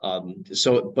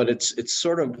 But it's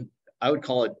sort of, I would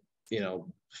call it,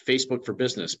 Facebook for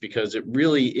business because it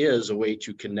really is a way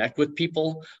to connect with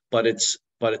people, but it's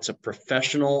a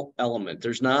professional element.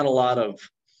 There's not a lot of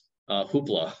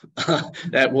hoopla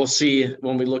that we'll see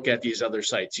when we look at these other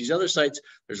sites. These other sites,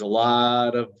 there's a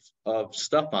lot of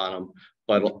stuff on them,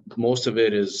 but most of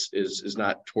it is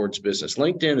not towards business.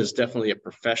 LinkedIn is definitely a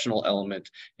professional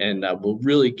element and will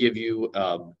really give you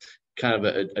kind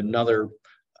of another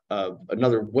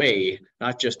way,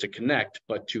 not just to connect,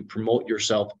 but to promote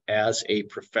yourself as a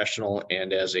professional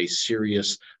and as a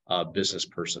serious business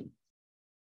person.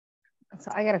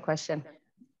 So I got a question.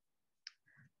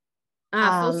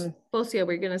 Focia,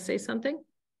 were you going to say something?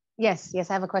 Yes,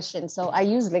 I have a question. So I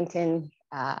use LinkedIn,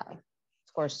 of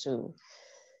course, to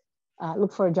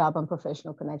look for a job on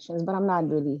professional connections, but I'm not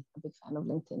really a big fan of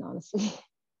LinkedIn, honestly.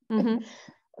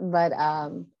 But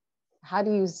how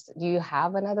do you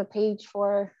have another page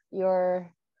for your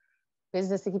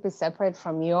business to keep it separate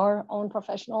from your own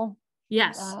professional?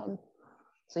 Yes.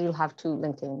 So you'll have two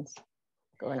LinkedIns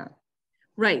going on.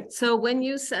 Right. So when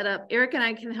you set up, Eric and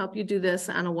I can help you do this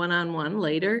on a one-on-one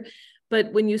later,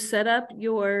 but when you set up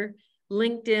your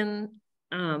LinkedIn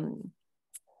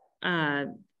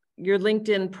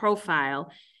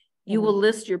profile, you will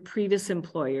list your previous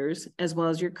employers as well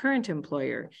as your current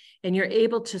employer, and you're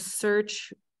able to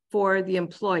search for the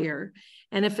employer.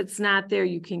 And if it's not there,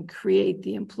 you can create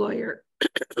the employer.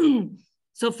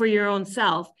 So for your own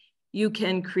self, you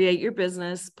can create your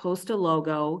business, post a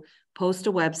logo, post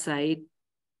a website,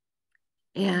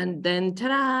 and then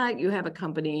ta-da, you have a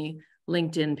company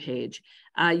LinkedIn page.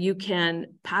 You can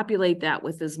populate that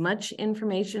with as much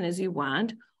information as you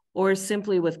want, or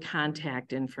simply with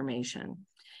contact information.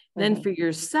 Then for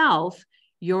yourself,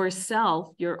 your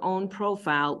own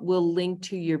profile will link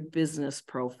to your business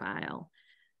profile.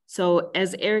 So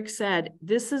as Eric said,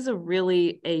 this is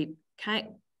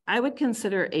I would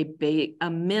consider a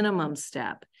minimum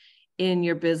step in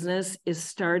your business is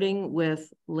starting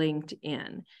with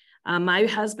LinkedIn. My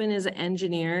husband is an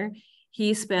engineer.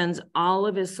 He spends all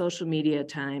of his social media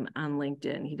time on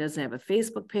LinkedIn. He doesn't have a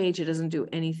Facebook page. He doesn't do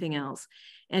anything else.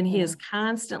 And he is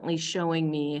constantly showing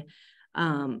me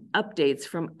updates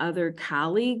from other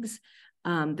colleagues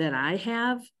that I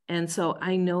have. And so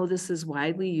I know this is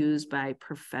widely used by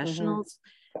professionals.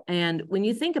 And when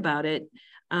you think about it,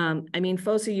 I mean,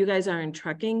 Fosa, you guys are in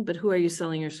trucking, but who are you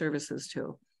selling your services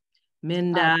to?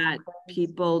 MnDOT,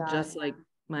 people just like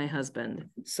my husband.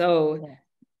 So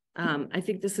I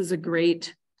think this is a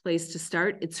great place to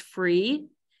start. It's free.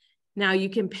 Now you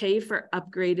can pay for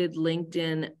upgraded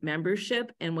LinkedIn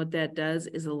membership. And what that does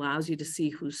is allows you to see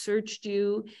who searched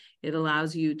you. It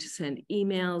allows you to send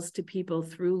emails to people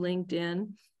through LinkedIn.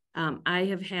 I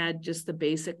have had just the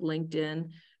basic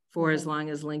LinkedIn for as long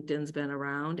as LinkedIn's been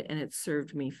around, and it's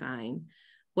served me fine.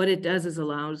 What it does is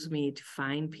allows me to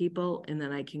find people, and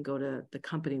then I can go to the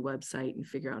company website and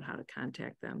figure out how to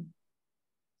contact them.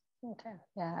 Okay.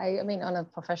 Yeah. I mean, on a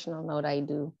professional note, I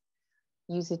do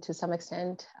use it to some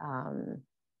extent.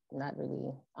 Not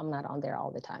really. I'm not on there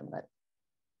all the time, but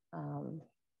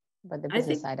the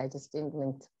business side, I just didn't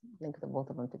link the both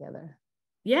of them together.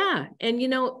 Yeah, and you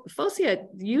know, Fosia,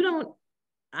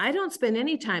 I don't spend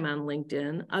any time on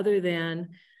LinkedIn other than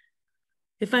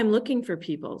if I'm looking for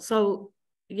people. So,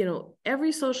 you know,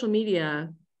 every social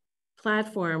media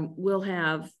platform will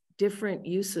have different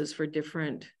uses for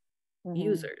different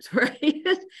users, right?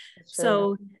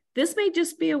 So this may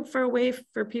just be for a way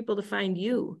for people to find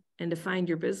you and to find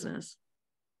your business.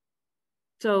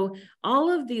 So all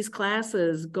of these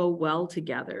classes go well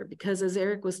together because as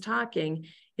Eric was talking,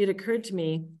 it occurred to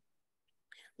me,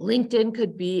 LinkedIn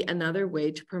could be another way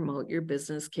to promote your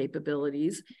business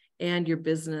capabilities and your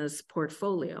business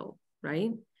portfolio,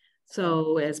 right?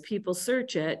 So as people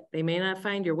search it, they may not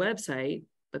find your website,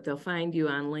 but they'll find you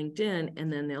on LinkedIn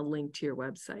and then they'll link to your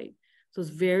website. So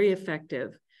it's very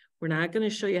effective. We're not going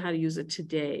to show you how to use it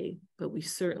today, but we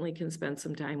certainly can spend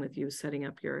some time with you setting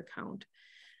up your account.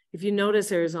 If you notice,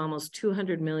 there's almost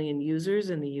 200 million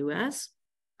users in the US.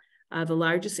 The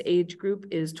largest age group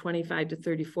is 25 to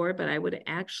 34, but I would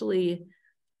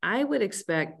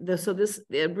expect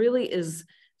it really is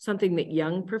something that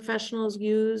young professionals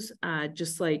use.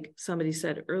 Just like somebody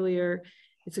said earlier,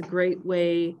 it's a great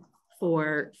way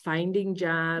for finding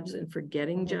jobs and for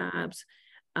getting jobs.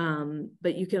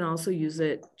 But you can also use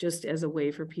it just as a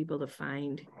way for people to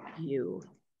find you.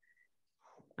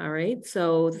 All right,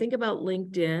 so think about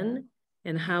LinkedIn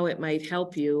and how it might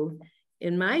help you.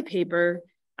 In my paper,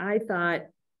 I thought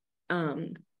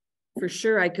for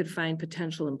sure I could find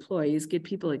potential employees, get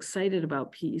people excited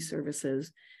about PE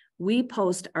services. We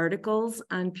post articles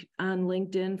on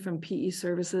LinkedIn from PE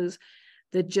services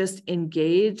that just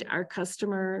engage our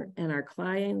customer and our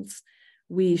clients.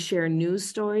 We share news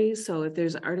stories. So if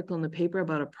there's an article in the paper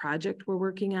about a project we're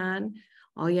working on,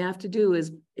 all you have to do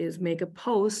is make a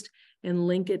post and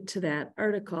link it to that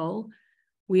article.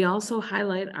 We also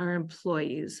highlight our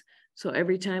employees. So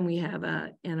every time we have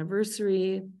an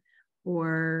anniversary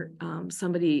or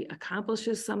somebody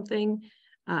accomplishes something,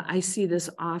 I see this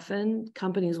often.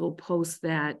 Companies will post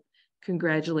that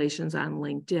congratulations on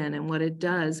LinkedIn. And what it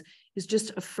does is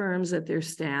just affirms that their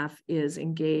staff is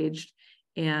engaged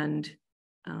and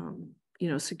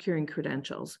securing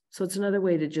credentials. So it's another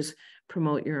way to just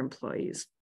promote your employees.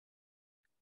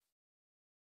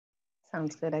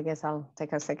 Sounds good. I guess I'll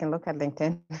take a second look at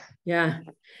LinkedIn. Yeah.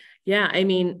 I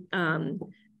mean,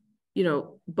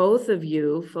 both of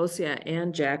you, Fosia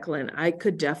and Jacqueline, I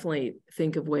could definitely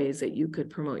think of ways that you could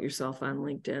promote yourself on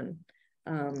LinkedIn,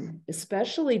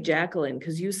 especially Jacqueline,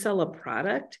 because you sell a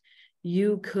product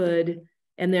you could,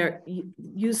 and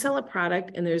you sell a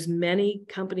product, and there's many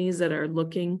companies that are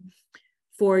looking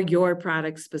for your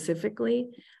product specifically.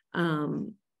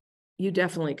 You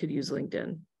definitely could use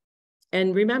LinkedIn.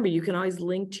 And remember, you can always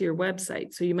link to your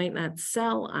website. So you might not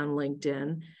sell on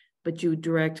LinkedIn, but you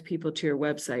direct people to your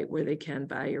website where they can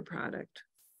buy your product.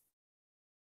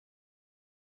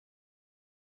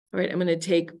 All right, I'm going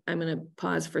to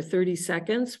pause for 30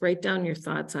 seconds. Write down your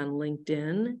thoughts on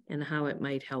LinkedIn and how it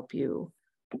might help you.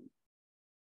 I'm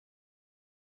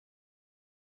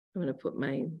going to put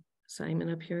my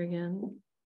assignment up here again.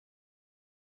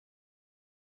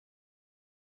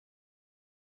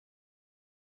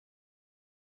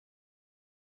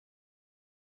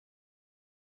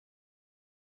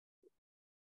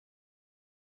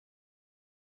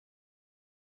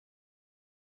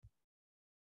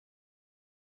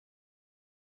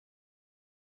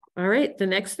 All right, the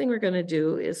next thing we're going to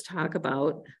do is talk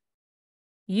about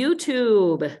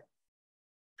YouTube.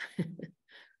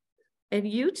 And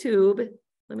YouTube,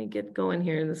 let me get going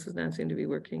here. This does not seem to be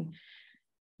working.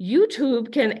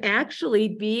 YouTube can actually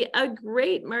be a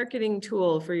great marketing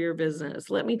tool for your business.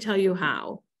 Let me tell you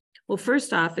how. Well,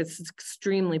 first off, it's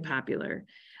extremely popular.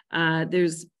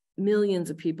 There's millions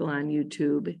of people on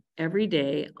YouTube every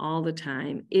day, all the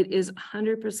time. It is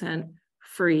 100%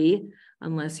 free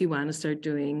unless you want to start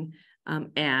doing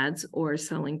ads or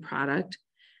selling product.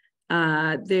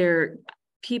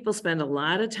 People spend a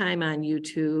lot of time on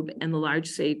YouTube, and the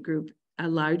largest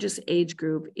age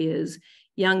group is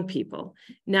young people.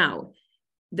 Now,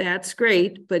 that's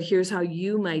great, but here's how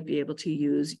you might be able to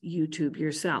use YouTube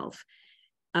yourself.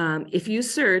 If you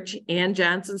search Ann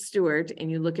Johnson Stewart and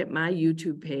you look at my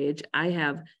YouTube page, I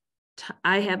have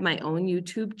my own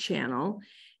YouTube channel,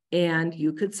 and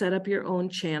you could set up your own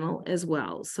channel as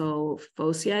well. So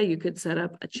Focia, you could set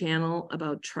up a channel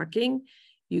about trucking.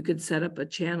 You could set up a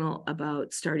channel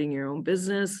about starting your own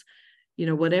business. You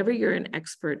know, whatever you're an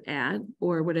expert at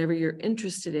or whatever you're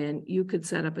interested in, you could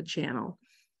set up a channel.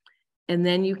 And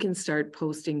then you can start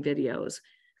posting videos.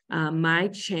 My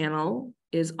channel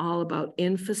is all about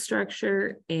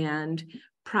infrastructure and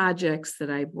projects that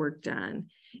I've worked on.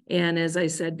 And as I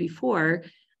said before,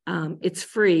 it's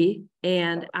free,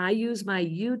 and I use my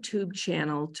YouTube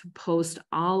channel to post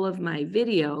all of my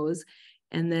videos,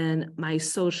 and then my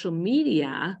social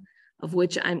media, of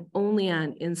which I'm only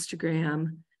on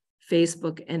Instagram,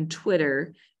 Facebook, and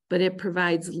Twitter, but it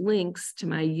provides links to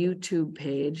my YouTube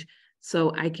page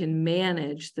so I can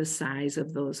manage the size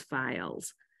of those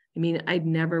files. I mean, I'd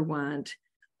never want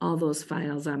all those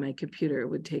files on my computer. It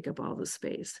would take up all the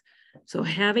space. So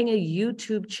having a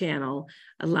YouTube channel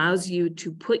allows you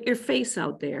to put your face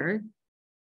out there,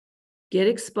 get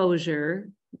exposure.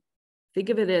 Think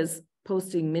of it as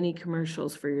posting mini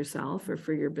commercials for yourself or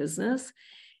for your business.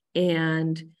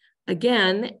 And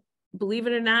again, believe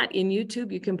it or not, in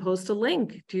YouTube, you can post a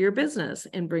link to your business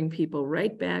and bring people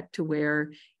right back to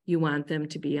where you want them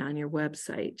to be on your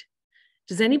website.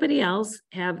 Does anybody else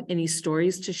have any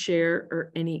stories to share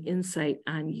or any insight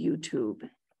on YouTube?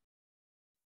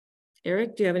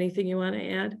 Eric, do you have anything you want to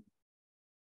add?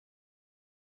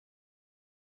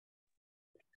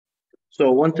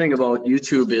 So one thing about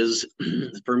YouTube is,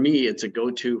 for me, it's a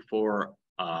go-to for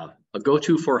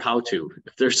how-to.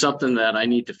 If there's something that I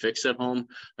need to fix at home,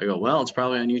 I go, well, it's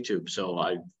probably on YouTube. So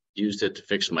I used it to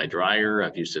fix my dryer.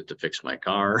 I've used it to fix my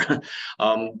car.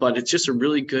 But it's just a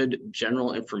really good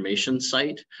general information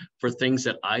site for things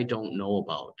that I don't know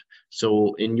about.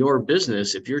 So in your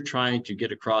business, if you're trying to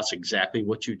get across exactly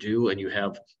what you do and you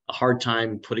have a hard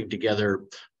time putting together,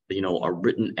 a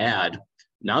written ad,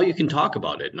 now you can talk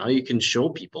about it. Now you can show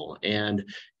people. And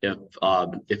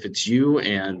if it's you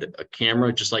and a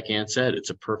camera, just like Ann said, it's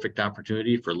a perfect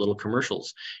opportunity for little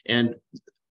commercials. And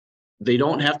they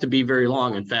don't have to be very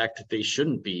long. In fact, they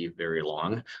shouldn't be very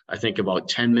long. I think about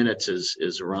 10 minutes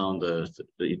is around the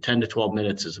 10 to 12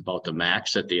 minutes is about the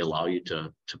max that they allow you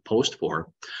to post for.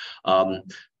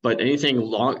 But anything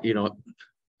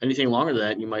anything longer than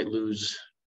that, you might lose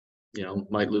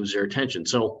their attention.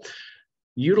 So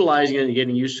utilizing it and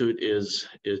getting used to it is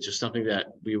just something that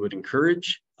we would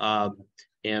encourage.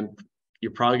 And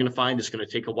you're probably going to find it's going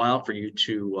to take a while for you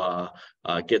to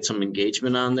get some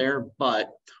engagement on there. But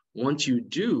once you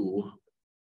do,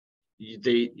 your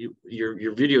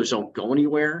videos don't go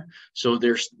anywhere. So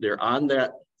they're on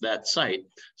that site.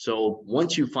 So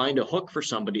once you find a hook for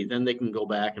somebody, then they can go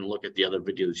back and look at the other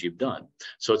videos you've done.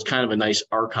 So it's kind of a nice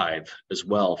archive as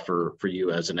well for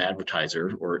you as an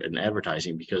advertiser or in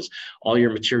advertising, because all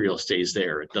your material stays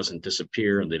there. It doesn't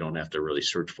disappear, and they don't have to really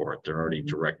search for it. They're already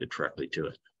directed directly to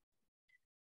it.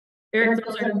 Eric,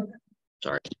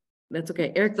 sorry. That's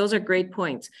okay. Eric, those are great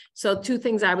points. So 2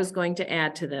 things I was going to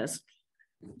add to this.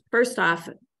 First off,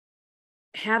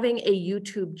 having a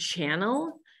YouTube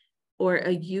channel or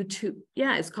a YouTube,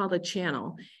 it's called a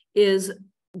channel, is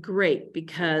great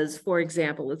because, for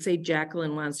example, let's say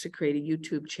Jacqueline wants to create a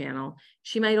YouTube channel.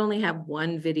 She might only have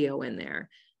 1 video in there.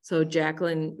 So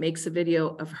Jacqueline makes a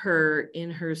video of her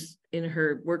in her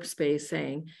workspace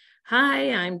saying,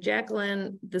 "Hi, I'm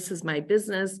Jacqueline. This is my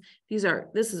business.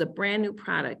 This is a brand new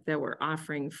product that we're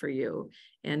offering for you."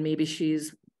 And maybe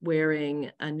she's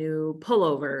wearing a new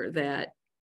pullover that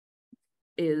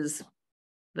is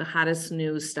the hottest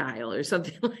new style or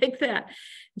something like that.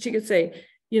 And she could say,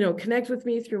 connect with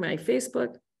me through my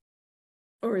Facebook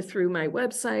or through my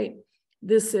website.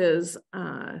 This is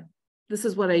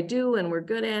what I do and we're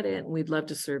good at it and we'd love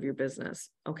to serve your business.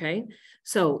 Okay.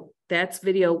 So that's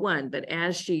video 1, but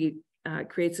as she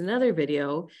creates another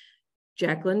video,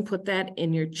 Jacqueline, put that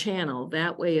in your channel.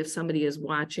 That way, if somebody is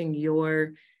watching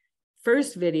your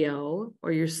first video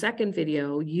or your second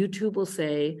video, YouTube will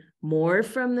say more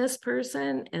from this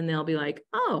person and they'll be like,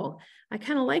 oh, I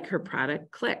kind of like her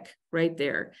product, click right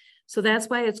there. So that's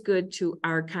why it's good to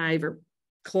archive or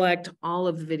collect all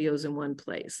of the videos in one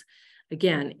place.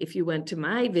 Again, if you went to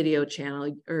my video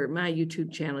channel or my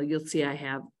YouTube channel, you'll see I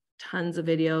have tons of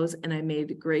videos and I made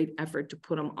a great effort to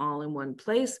put them all in one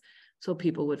place so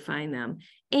people would find them.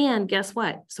 And guess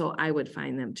what? So I would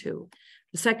find them too.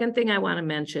 The second thing I want to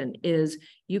mention is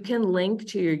you can link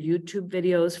to your YouTube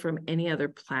videos from any other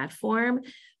platform.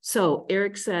 So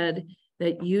Eric said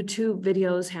that YouTube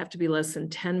videos have to be less than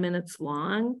 10 minutes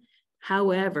long.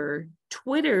 However,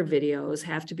 Twitter videos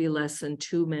have to be less than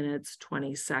 2 minutes,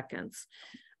 20 seconds.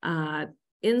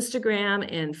 Instagram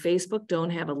and Facebook don't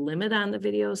have a limit on the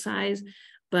video size,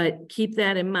 but keep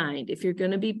that in mind. If you're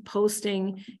going to be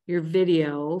posting your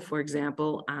video, for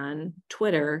example, on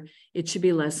Twitter, it should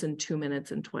be less than 2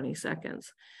 minutes and 20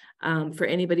 seconds. For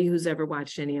anybody who's ever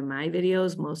watched any of my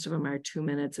videos, most of them are 2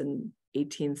 minutes and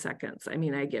 18 seconds. I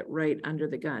mean, I get right under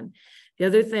the gun. The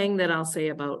other thing that I'll say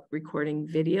about recording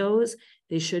videos,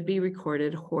 they should be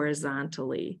recorded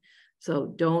horizontally. So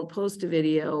don't post a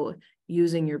video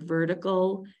using your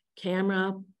vertical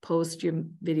camera, post your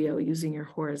video using your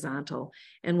horizontal.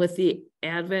 And with the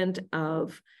advent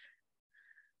of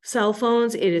cell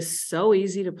phones, it is so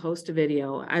easy to post a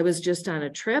video. I was just on a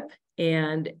trip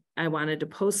and I wanted to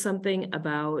post something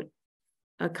about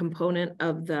a component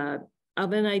of the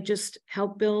oven I just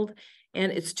helped build,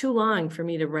 and it's too long for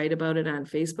me to write about it on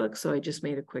Facebook, so I just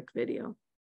made a quick video.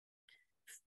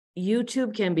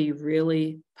 YouTube can be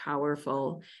really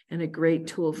powerful and a great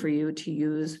tool for you to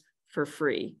use for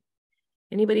free.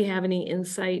 Anybody have any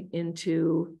insight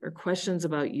into or questions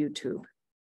about YouTube?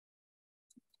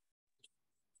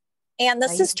 And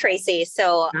this is Tracy.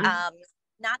 So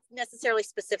not necessarily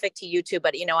specific to YouTube,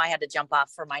 but I had to jump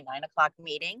off for my 9 o'clock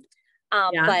meeting.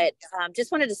 But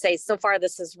just wanted to say, so far,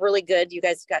 this is really good. You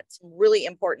guys got some really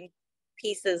important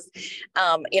pieces.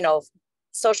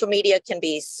 Social media can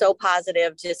be so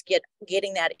positive, just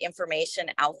getting that information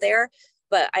out there.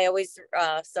 But I always,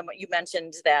 you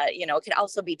mentioned that, it can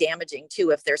also be damaging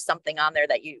too, if there's something on there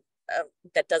that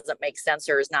that doesn't make sense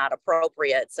or is not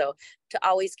appropriate. So to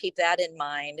always keep that in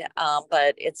mind.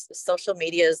 But social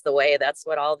media is the way. That's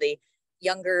what all the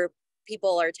younger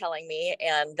people are telling me.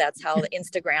 And that's how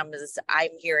Instagram I'm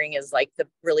hearing is like the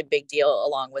really big deal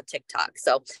along with TikTok.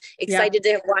 So excited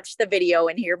to watch the video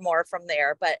and hear more from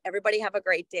there, but everybody have a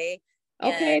great day.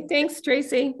 Okay. Thanks,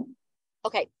 Tracy.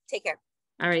 Okay. Take care.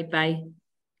 All right. Bye.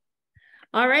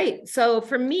 All right. So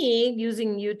for me,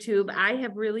 using YouTube, I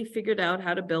have really figured out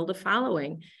how to build a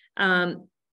following.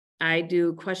 I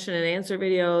do question and answer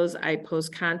videos. I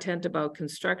post content about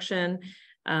construction.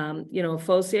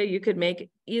 Focia, you could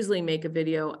easily make a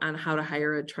video on how to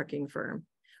hire a trucking firm,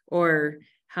 or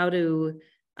how to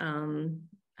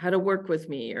work with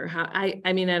me, or how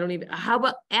how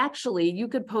about actually you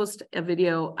could post a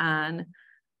video on,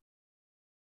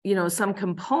 some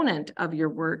component of your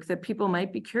work that people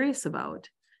might be curious about.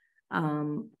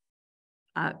 How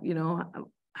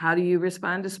do you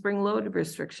respond to spring load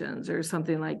restrictions or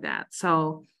something like that?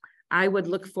 So I would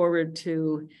look forward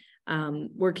to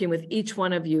working with each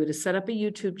one of you to set up a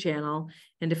YouTube channel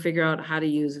and to figure out how to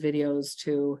use videos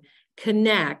to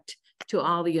connect to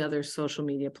all the other social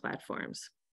media platforms.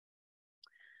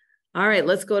 All right,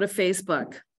 let's go to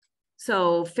Facebook.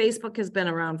 So Facebook has been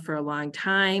around for a long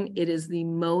time. It is the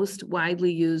most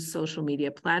widely used social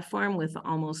media platform with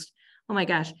almost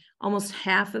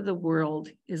half of the world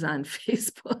is on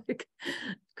Facebook.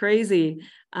 Crazy.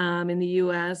 In the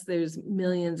US, there's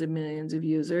millions and millions of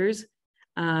users.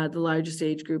 The largest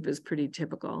age group is pretty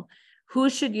typical. Who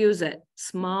should use it?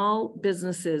 Small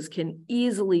businesses can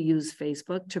easily use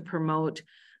Facebook to promote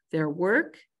their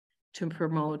work, to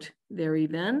promote their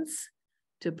events,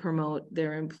 to promote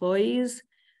their employees.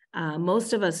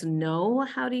 Most of us know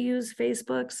how to use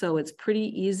Facebook, so it's pretty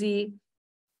easy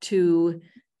to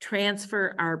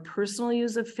transfer our personal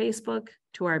use of Facebook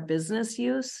to our business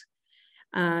use.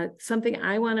 Something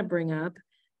I want to bring up,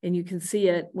 and you can see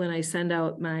it when I send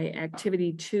out my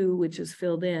activity 2, which is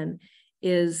filled in,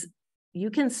 is you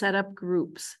can set up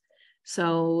groups.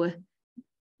 So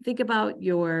think about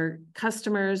your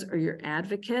customers or your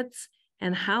advocates,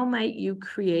 and how might you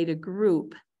create a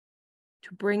group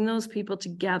to bring those people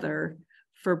together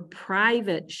for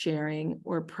private sharing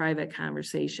or private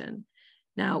conversation.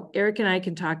 Now, Eric and I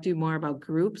can talk to you more about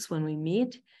groups when we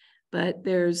meet, but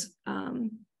there's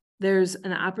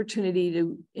an opportunity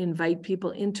to invite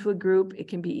people into a group. It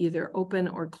can be either open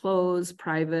or closed,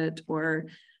 private or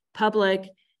public.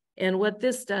 And what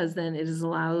this does then is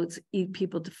allows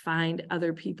people to find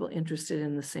other people interested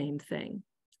in the same thing.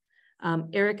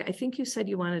 Eric, I think you said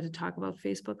you wanted to talk about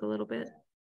Facebook a little bit.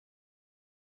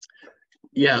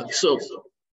 Yeah, so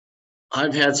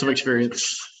I've had some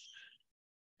experience,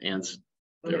 and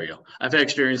there we go. I've had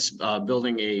experience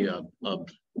building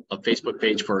a Facebook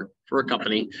page for a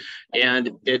company,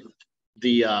 and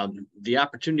the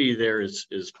opportunity there is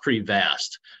pretty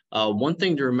vast. One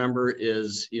thing to remember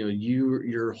is,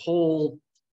 your whole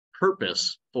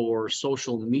purpose for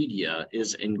social media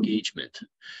is engagement.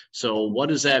 So what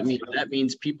does that mean? That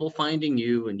means people finding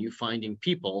you and you finding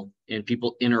people, and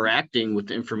people interacting with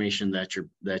the information that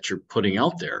you're putting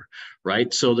out there,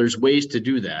 right? So there's ways to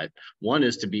do that. One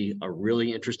is to be a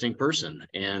really interesting person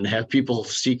and have people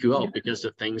seek you out because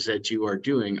the things that you are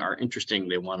doing are interesting.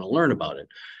 They want to learn about it.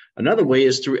 Another way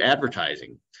is through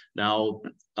advertising. Now,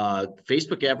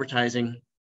 Facebook advertising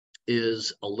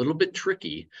is a little bit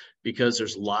tricky because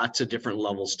there's lots of different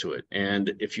levels to it.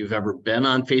 And if you've ever been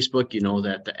on Facebook, you know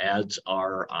that the ads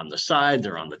are on the side,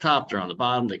 they're on the top, they're on the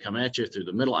bottom, they come at you through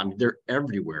the middle. I mean, they're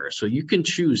everywhere. So you can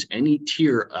choose any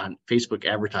tier on Facebook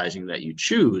advertising that you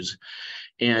choose.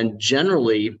 And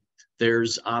generally,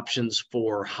 there's options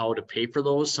for how to pay for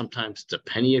those. Sometimes it's a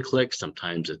penny a click,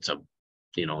 sometimes it's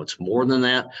it's more than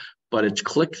that. But it's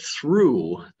click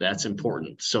through that's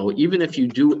important. So even if you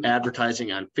do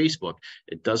advertising on Facebook,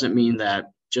 it doesn't mean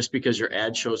that just because your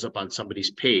ad shows up on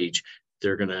somebody's page,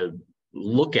 they're going to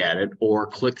look at it or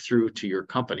click through to your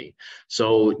company.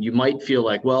 So you might feel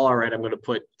like, well, all right, I'm going to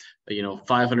put,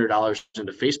 $500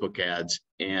 into Facebook ads,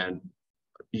 and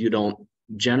you don't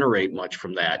generate much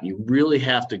from that. You really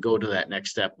have to go to that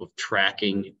next step of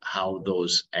tracking how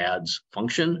those ads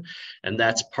function. And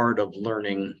that's part of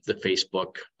learning the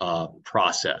Facebook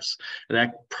process. And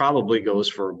that probably goes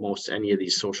for most any of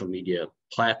these social media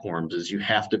platforms, is you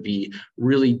have to be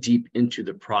really deep into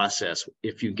the process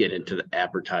if you get into the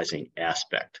advertising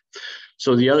aspect.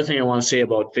 So the other thing I want to say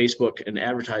about Facebook and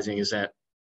advertising is that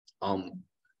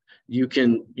you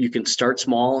can start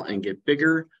small and get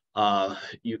bigger.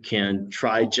 You can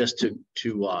try just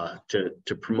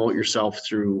to promote yourself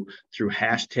through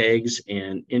hashtags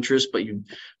and interest,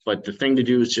 but the thing to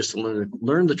do is just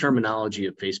learn the terminology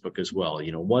of Facebook as well.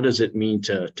 What does it mean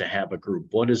to have a group?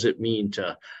 What does it mean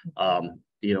to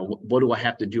what do I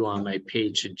have to do on my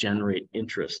page to generate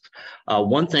interest?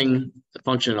 One thing, the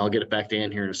function, I'll get it back to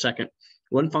Ann here in a second.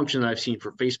 One function that I've seen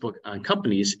for Facebook on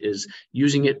companies is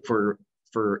using it for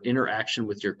interaction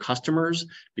with your customers,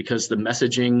 because the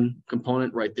messaging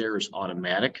component right there is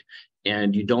automatic,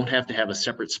 and you don't have to have a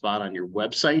separate spot on your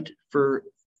website for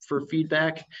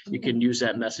feedback. You can use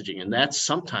that messaging, and that's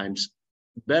sometimes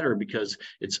better because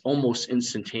it's almost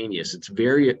instantaneous. It's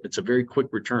a very quick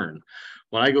return.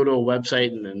 When I go to a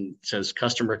website and then it says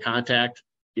customer contact,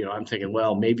 I'm thinking,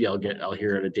 well, maybe I'll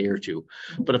hear it a day or two.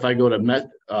 But if I go to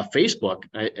Facebook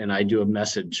and I do a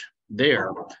message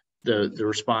there, the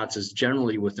response is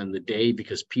generally within the day,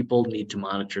 because people need to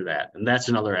monitor that. And that's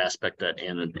another aspect that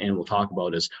Ann will talk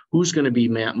about, is who's going to be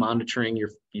monitoring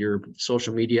your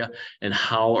social media, and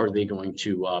how are they going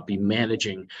to be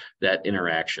managing that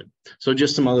interaction. So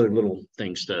just some other little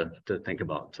things to think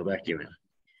about. So back to you, Ann.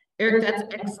 Eric,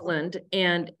 that's excellent.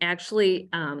 And actually,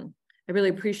 I really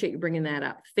appreciate you bringing that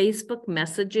up. Facebook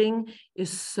messaging is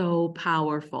so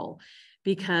powerful,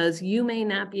 because you may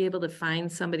not be able to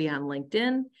find somebody on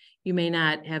LinkedIn. You may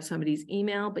not have somebody's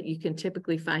email, but you can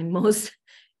typically find most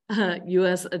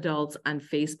US adults on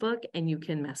Facebook, and you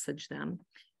can message them.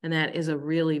 And that is a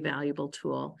really valuable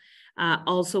tool.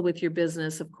 Also with your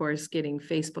business, of course, getting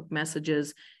Facebook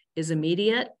messages is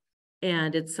immediate.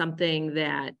 And it's something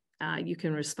that you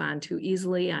can respond to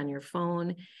easily on your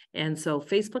phone. And so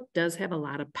Facebook does have a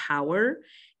lot of power,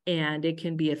 and it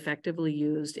can be effectively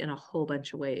used in a whole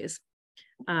bunch of ways.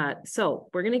 So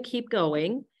we're going to keep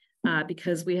going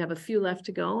because we have a few left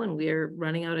to go and we're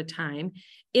running out of time.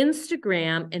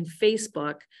 Instagram and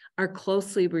Facebook are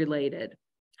closely related.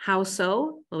 How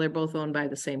so? Well, they're both owned by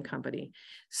the same company.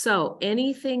 So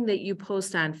anything that you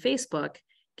post on Facebook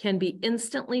can be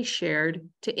instantly shared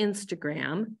to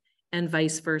Instagram and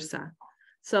vice versa.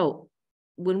 So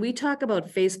when we talk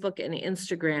about Facebook and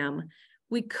Instagram,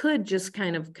 we could just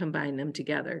kind of combine them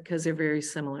together because they're very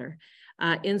similar.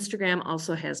 Instagram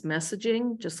also has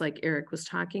messaging, just like Eric was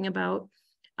talking about.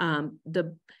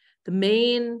 The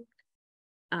main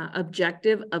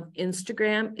objective of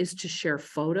Instagram is to share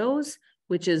photos,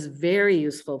 which is very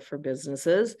useful for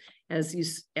businesses. As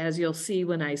you'll see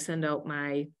when I send out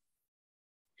my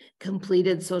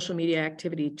completed social media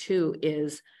activity 2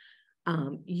 is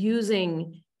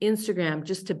using Instagram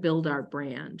just to build our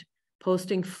brand,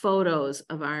 posting photos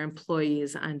of our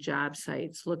employees on job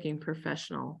sites looking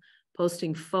professional,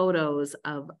 posting photos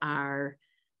of our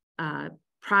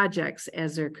projects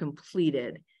as they're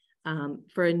completed.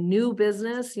 For a new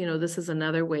business, you know, this is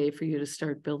another way for you to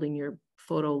start building your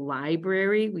photo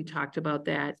library. We talked about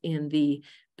that in the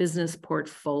business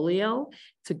portfolio.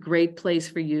 It's a great place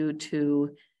for you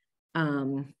to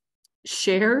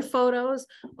share photos.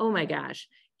 Oh my gosh,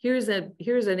 here's an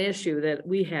issue that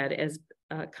we had as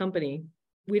a company.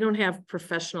 We don't have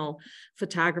professional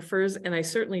photographers, and I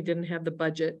certainly didn't have the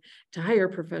budget to hire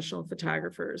professional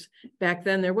photographers. Back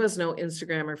then, there was no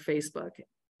Instagram or Facebook.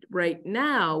 Right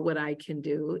now, what I can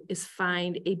do is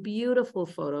find a beautiful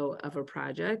photo of a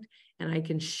project, and I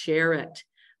can share it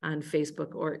on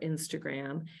Facebook or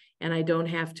Instagram, and I don't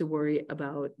have to worry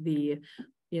about the,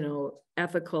 you know,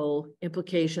 ethical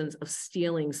implications of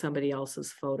stealing somebody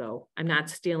else's photo. I'm not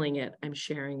stealing it, I'm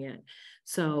sharing it.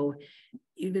 So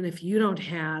even if you don't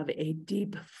have a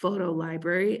deep photo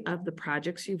library of the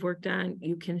projects you've worked on,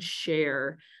 you can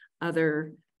share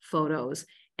other photos.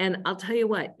 And I'll tell you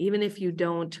what, even if you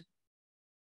don't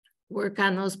work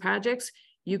on those projects,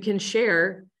 you can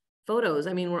share photos.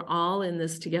 I mean, we're all in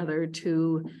this together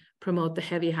to promote the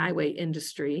heavy highway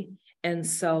industry. And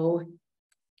so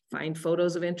find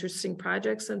photos of interesting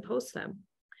projects and post them.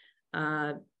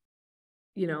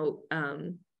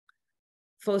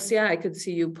 Focia, I could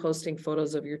see you posting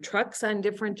photos of your trucks on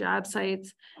different job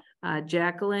sites.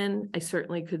 Jacqueline, I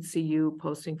certainly could see you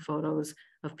posting photos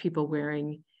of people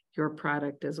wearing your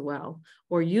product as well,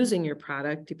 or using your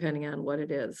product, depending on what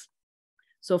it is.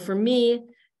 So for me,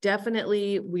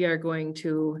 definitely we are going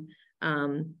to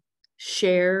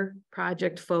share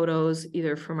project photos,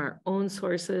 either from our own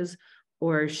sources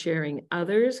or sharing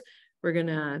others. We're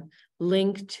gonna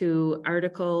link to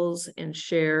articles and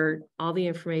share all the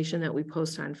information that we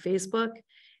post on Facebook.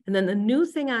 And then the new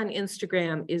thing on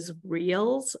Instagram is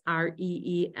Reels,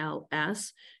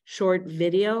 R-E-E-L-S, short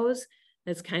videos.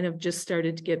 That's kind of just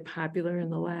started to get popular in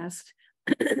the last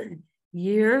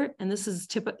year. And this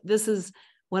is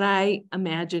what I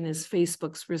imagine is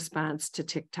Facebook's response to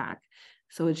TikTok.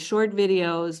 So it's short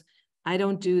videos. I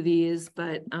don't do these,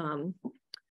 but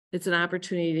it's an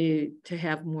opportunity to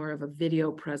have more of a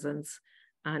video presence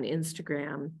on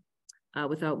Instagram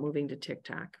without moving to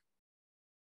TikTok.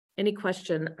 Any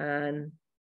question on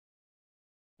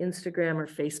Instagram or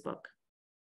Facebook?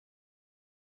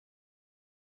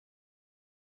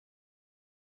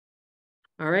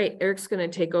 All right, Eric's going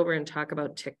to take over and talk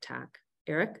about TikTok.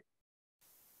 Eric?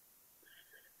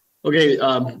 Okay,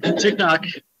 TikTok,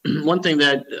 one thing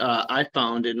that I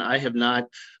found, and I have not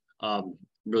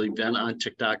really been on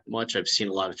TikTok much. I've seen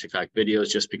a lot of TikTok videos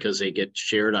just because they get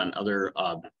shared on other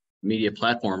media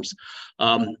platforms.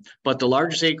 But the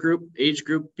largest age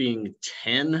group being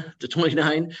 10 to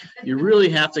 29, you really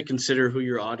have to consider who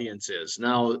your audience is.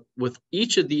 Now, with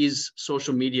each of these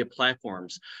social media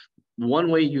platforms,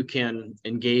 one way you can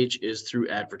engage is through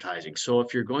advertising. So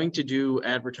if you're going to do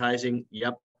advertising,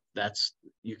 yep,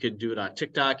 you could do it on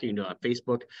TikTok, you can do it on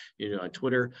Facebook, you can do it on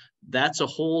Twitter. That's a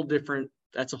whole different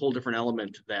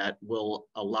element that will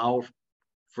allow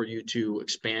for you to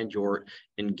expand your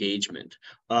engagement.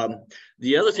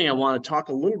 The other thing I want to talk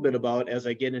a little bit about as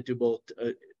I get into both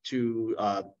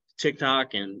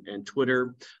TikTok and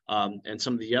Twitter and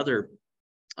some of the other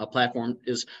platform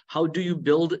is how do you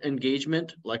build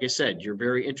engagement? Like I said, you're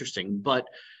very interesting, but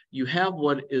you have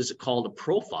what is called a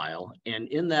profile. And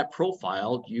in that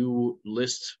profile, you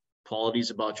list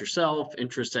qualities about yourself,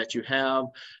 interests that you have.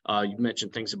 You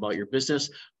mentioned things about your business,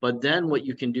 but then what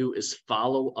you can do is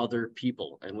follow other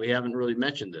people. And we haven't really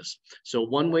mentioned this. So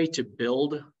one way to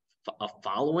build a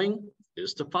following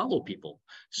is to follow people.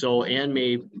 So Anne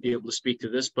may be able to speak to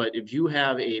this, but if you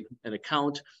have an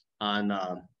account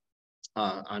on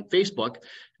Facebook,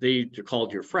 they're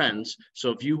called your friends.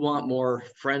 So if you want more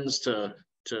friends to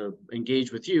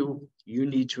engage with you, you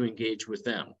need to engage with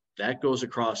them. That goes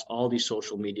across all these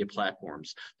social media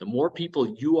platforms. The more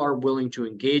people you are willing to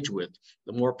engage with,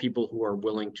 the more people who are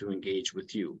willing to engage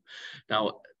with you.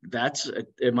 Now,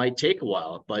 it might take a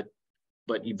while, but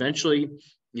eventually,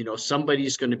 you know,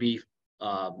 somebody's going to be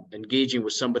engaging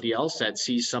with somebody else that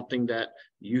sees something that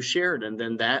you shared, and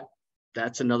then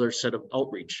that's another set of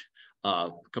outreach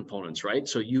components, right?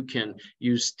 So you can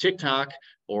use TikTok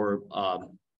or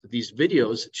these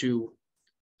videos to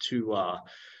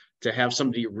have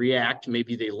somebody react.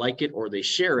 Maybe they like it or they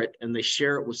share it, and they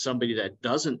share it with somebody that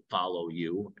doesn't follow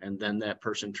you, and then that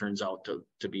person turns out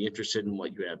to be interested in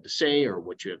what you have to say or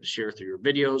what you have to share through your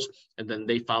videos, and then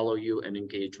they follow you and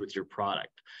engage with your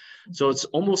product. So it's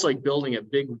almost like building a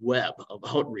big web of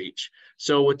outreach.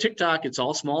 So with TikTok, it's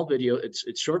all small video, it's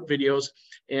short videos,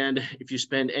 and if you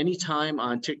spend any time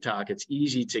on TikTok, it's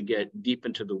easy to get deep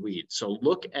into the weeds. So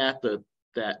look at the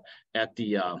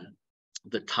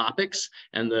topics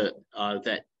and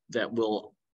that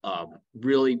will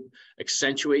really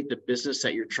accentuate the business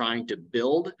that you're trying to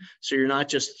build. So you're not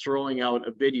just throwing out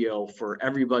a video for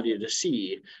everybody to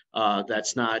see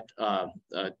that's not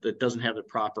that doesn't have the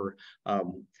proper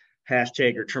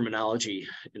hashtag or terminology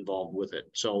involved with it.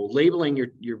 So labeling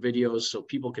your videos so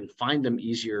people can find them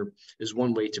easier is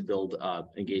one way to build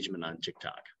engagement on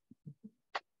TikTok.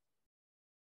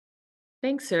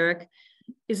 Thanks, Eric.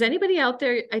 Is anybody out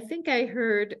there? I think I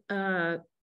heard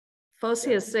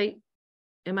Fosia say,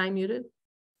 am I muted?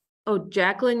 Oh,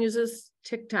 Jacqueline uses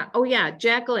TikTok. Oh yeah,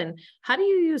 Jacqueline, how do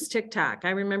you use TikTok?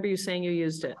 I remember you saying you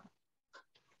used it.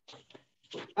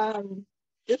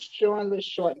 Just showing little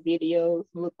short videos,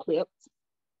 little clips.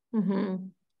 Mm-hmm.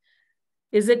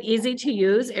 Is it easy to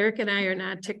use? Eric and I are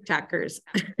not TikTokers.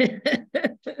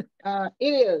 It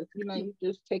is. You know, you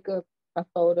just take a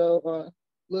photo or a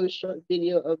little short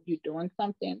video of you doing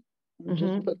something, and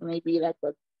just put maybe like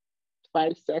a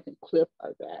 5-second clip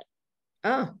of that.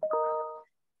 Oh,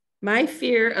 my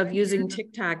fear of using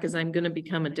TikTok is I'm going to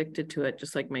become addicted to it,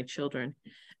 just like my children.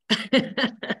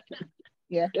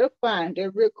 Yeah, they're fine.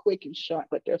 They're real quick and short,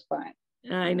 but they're fine.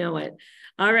 I know it.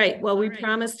 All right. Well, we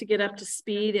promise to get up to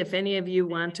speed if any of you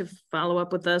want to follow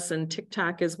up with us, and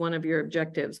TikTok is one of your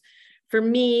objectives. For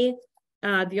me,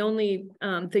 the only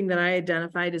thing that I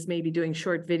identified is maybe doing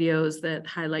short videos that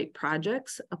highlight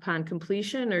projects upon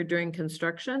completion or during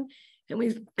construction. And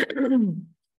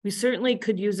we certainly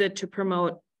could use it to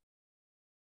promote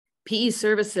PE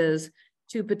services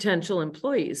to potential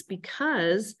employees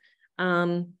because,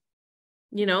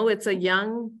 you know, it's a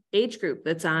young age group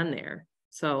that's on there.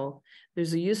 So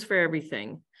there's a use for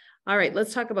everything. All right,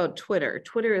 let's talk about Twitter.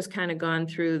 Twitter has kind of gone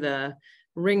through the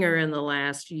ringer in the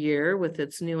last year with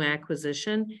its new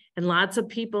acquisition, and lots of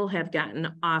people have gotten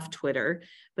off Twitter,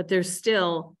 but there's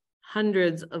still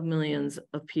hundreds of millions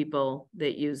of people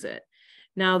that use it.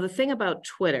 Now, the thing about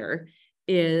Twitter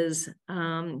is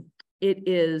there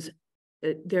is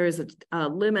a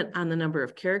limit on the number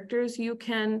of characters you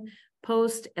can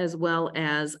post, as well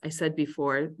as, I said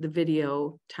before, the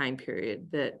video time period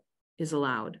that is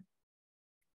allowed.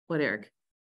 What, Eric?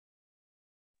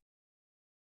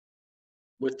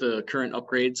 With the current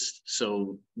upgrades,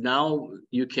 so now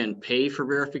you can pay for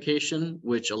verification,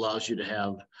 which allows you to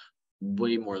have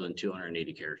way more than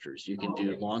 280 characters. You can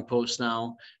do long posts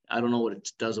now. I don't know what it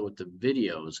does with the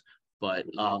videos, but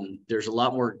there's a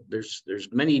lot more, there's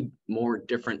many more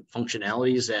different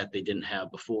functionalities that they didn't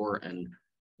have before, and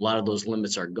a lot of those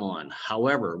limits are gone.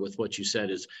 However, with what you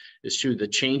said is true. The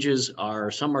changes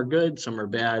are, some are good, some are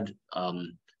bad,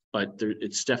 but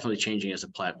it's definitely changing as a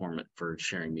platform for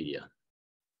sharing media.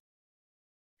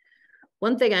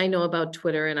 One thing I know about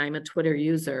Twitter, and I'm a Twitter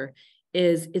user,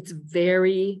 is it's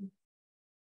very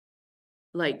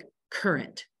like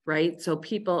current, right? So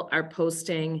people are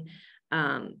posting,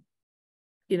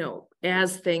 you know,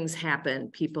 as things happen,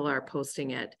 people are posting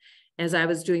it. As I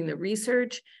was doing the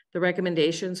research, the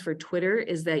recommendations for Twitter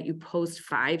is that you post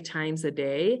 5 times a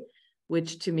day,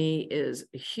 which to me is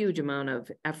a huge amount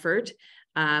of effort.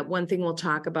 One thing we'll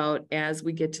talk about as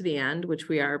we get to the end, which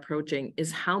we are approaching,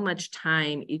 is how much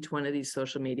time each one of these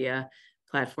social media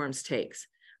platforms takes.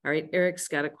 All right, Eric's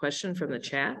got a question from the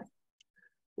chat.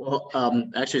 Well,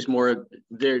 actually it's more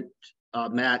there.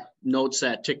 Matt notes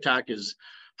that TikTok is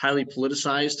highly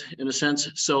politicized in a sense.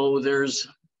 So there's,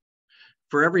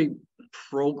 for every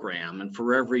program and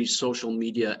for every social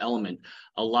media element,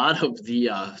 a lot of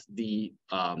the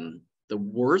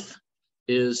worth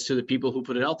is to the people who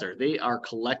put it out there. They are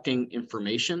collecting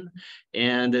information,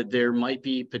 and there might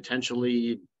be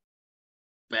potentially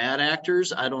bad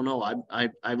actors. I don't know.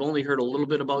 I've only heard a little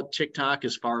bit about TikTok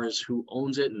as far as who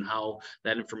owns it and how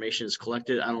that information is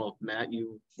collected. I don't know if Matt,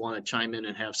 you want to chime in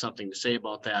and have something to say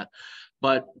about that.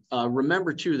 But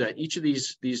remember too that each of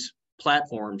these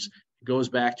platforms goes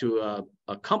back to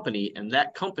a company, and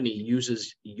that company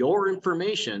uses your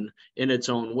information in its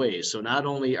own ways. So not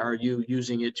only are you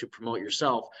using it to promote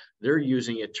yourself, they're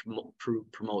using it to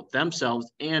promote themselves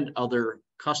and other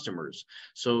customers.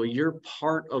 So you're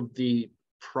part of the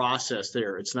process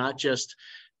there. It's not just,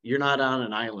 you're not on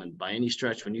an island by any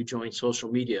stretch. When you join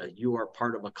social media, you are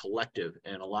part of a collective,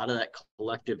 and a lot of that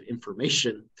collective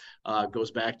information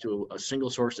goes back to a single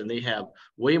source, and they have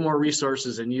way more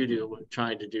resources than you do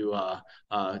trying to do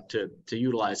to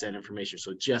utilize that information.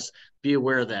 So just be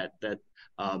aware of that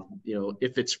you know,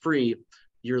 if it's free,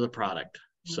 you're the product.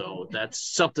 So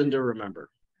that's something to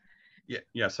remember.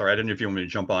 Yeah. Sorry, I didn't know if you want me to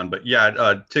jump on, but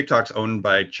yeah, TikTok's owned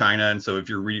by China, and so if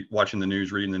you're watching the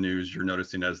news, reading the news, you're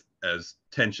noticing as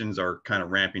tensions are kind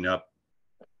of ramping up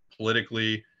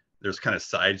politically, there's kind of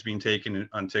sides being taken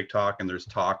on TikTok, and there's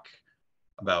talk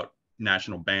about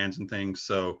national bans and things.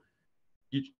 So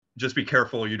you just be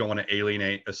careful. You don't want to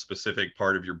alienate a specific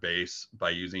part of your base by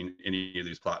using any of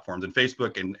these platforms. And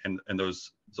Facebook and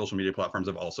those social media platforms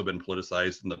have also been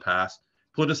politicized in the past.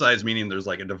 Politicized meaning there's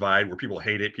like a divide where people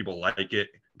hate it, people like it,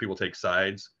 people take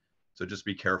sides. So just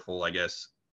be careful, I guess,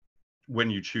 when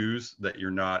you choose, that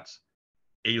you're not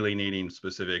alienating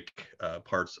specific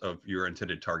parts of your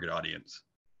intended target audience.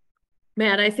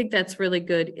 Matt, I think that's really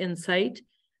good insight,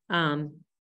 and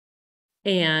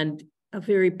a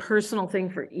very personal thing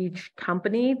for each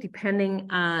company,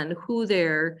 depending on who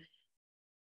they're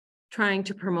trying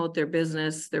to promote their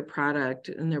business, their product,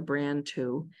 and their brand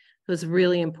to. So it's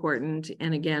really important.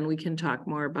 And again, we can talk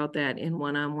more about that in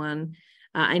one-on-one.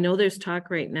 I know there's talk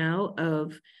right now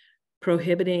of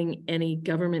prohibiting any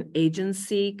government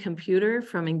agency computer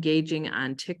from engaging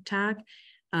on TikTok,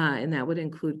 and that would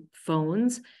include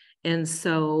phones. And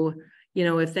so, you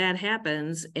know, if that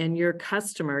happens and your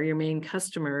customer, your main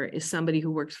customer is somebody who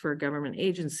works for a government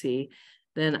agency,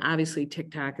 then obviously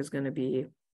TikTok is going to be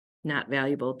not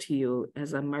valuable to you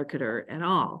as a marketer at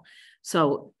all.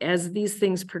 So as these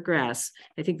things progress,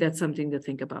 I think that's something to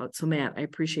think about. So Matt, I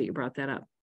appreciate you brought that up.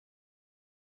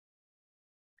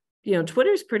 You know,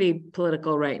 Twitter's pretty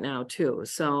political right now too.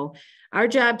 So our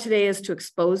job today is to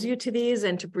expose you to these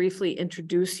and to briefly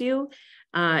introduce you.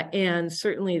 And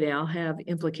certainly they all have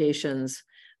implications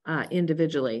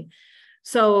individually.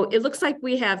 So it looks like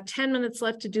we have 10 minutes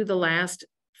left to do the last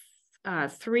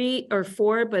 3 or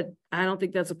 4, but I don't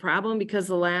think that's a problem because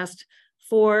the last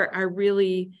 4 are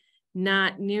really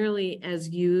not nearly as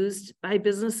used by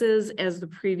businesses as the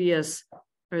previous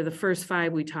or the first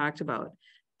 5 we talked about.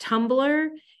 Tumblr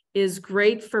is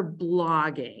great for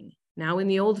blogging. Now, in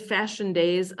the old-fashioned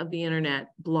days of the internet,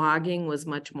 blogging was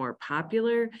much more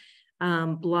popular.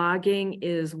 Blogging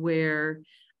is where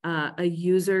a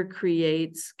user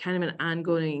creates kind of an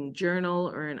ongoing journal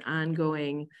or an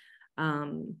ongoing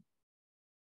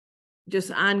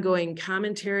just ongoing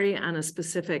commentary on a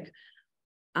specific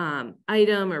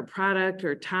item or product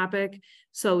or topic.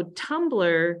 So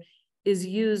Tumblr is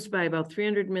used by about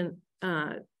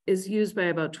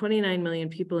 29 million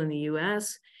people in the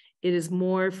US. It is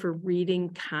more for reading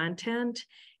content.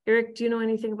 Eric, do you know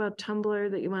anything about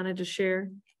Tumblr that you wanted to share?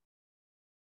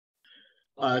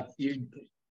 You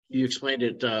explained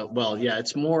it well. Yeah,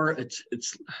 it's more,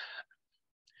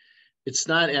 it's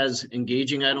not as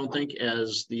engaging, I don't think,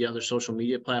 as the other social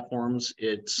media platforms.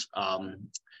 It's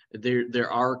there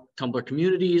are Tumblr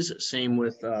communities, same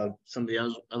with some of the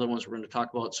other ones we're going to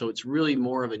talk about. So it's really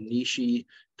more of a niche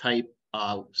type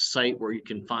site where you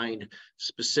can find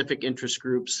specific interest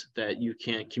groups that you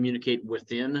can communicate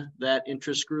within that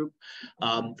interest group.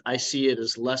 I see it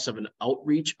as less of an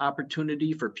outreach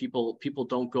opportunity for people. People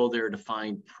don't go there to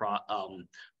find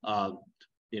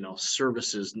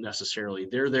services necessarily.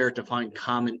 They're there to find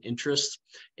common interests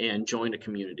and join a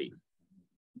community.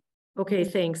 Okay,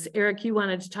 thanks. Eric, you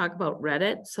wanted to talk about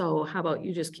Reddit. So how about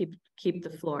you just keep the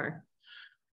floor?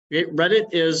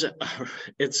 Reddit is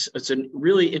it's a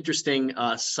really interesting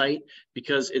site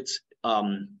because it's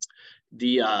the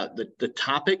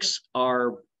topics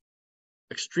are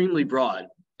extremely broad,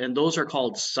 and those are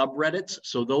called subreddits.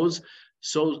 So those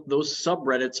So those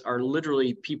subreddits are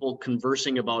literally people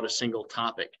conversing about a single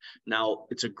topic. Now,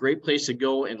 it's a great place to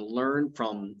go and learn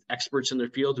from experts in their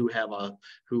field who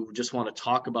just want to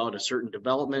talk about a certain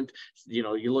development. You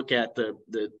know, you look at the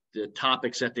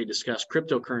topics that they discuss: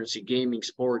 cryptocurrency, gaming,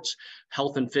 sports,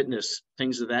 health and fitness,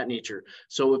 things of that nature.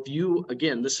 So if you,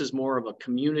 again, this is more of a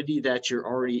community that you're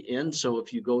already in. So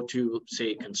if you go to,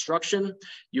 say, construction,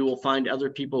 you will find other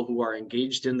people who are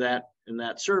engaged in that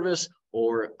service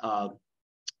or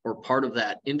part of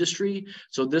that industry.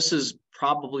 So this is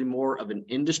probably more of an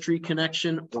industry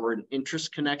connection or an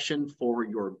interest connection for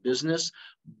your business,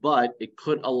 but it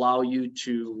could allow you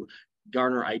to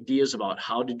garner ideas about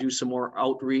how to do some more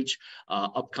outreach,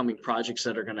 upcoming projects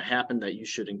that are going to happen that you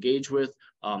should engage with,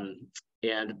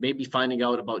 and maybe finding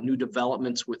out about new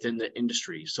developments within the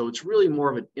industry. So it's really more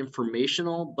of an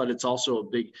informational, but it's also a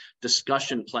big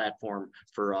discussion platform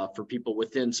for people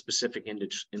within specific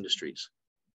industries.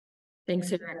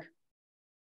 Thanks, Eric.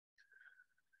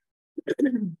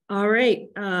 All right.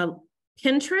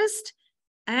 Pinterest.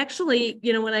 Actually,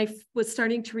 you know, when I was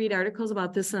starting to read articles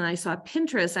about this and I saw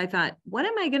Pinterest, I thought, what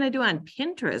am I going to do on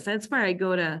Pinterest? That's where I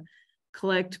go to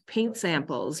collect paint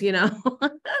samples, you know,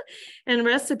 and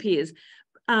recipes.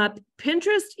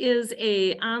 Pinterest is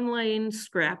an online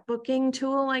scrapbooking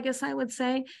tool, I guess I would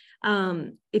say.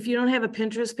 If you don't have a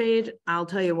Pinterest page, I'll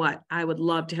tell you what, I would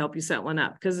love to help you set one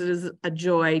up because it is a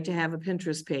joy to have a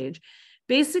Pinterest page.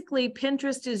 Basically,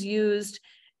 Pinterest is used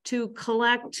to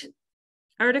collect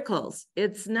articles.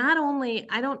 It's not only,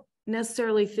 I don't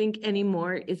necessarily think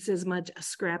anymore, it's as much a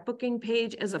scrapbooking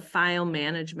page as a file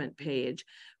management page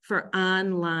for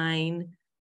online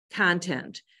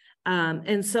content.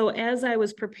 And so as I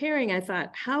was preparing, I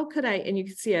thought, how could I, and you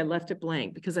can see I left it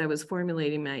blank because I was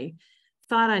formulating my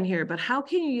thought on here, but how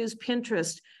can you use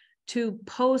Pinterest to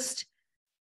post?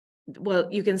 Well,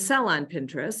 you can sell on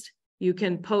Pinterest. You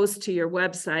can post to your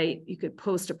website. You could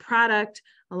post a product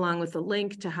along with a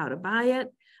link to how to buy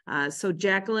it. So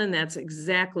Jacqueline, that's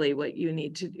exactly what you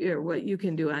need to do, or what you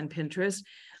can do on Pinterest.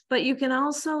 But you can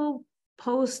also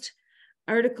post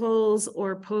articles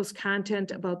or post content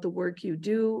about the work you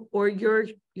do or your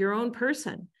own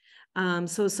person.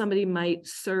 So somebody might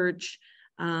search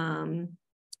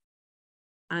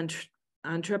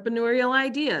entrepreneurial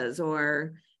ideas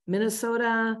or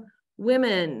Minnesota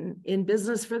women in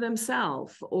business for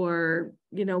themselves, or,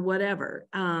 you know, whatever.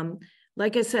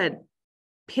 Like I said,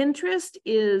 Pinterest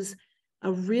is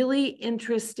a really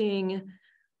interesting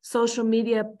social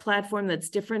media platform that's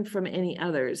different from any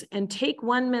others. And take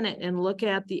 1 minute and look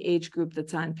at the age group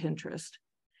that's on Pinterest.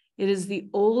 It is the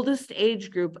oldest age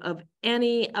group of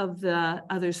any of the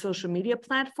other social media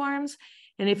platforms.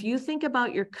 And if you think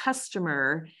about your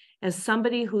customer as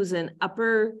somebody who's in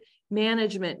upper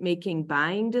management making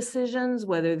buying decisions,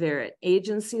 whether they're at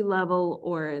agency level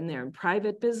or in their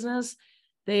private business,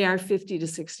 they are 50 to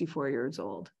 64 years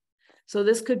old. So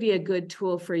this could be a good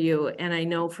tool for you. And I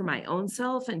know for my own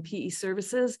self and PE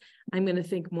services, I'm going to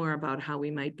think more about how we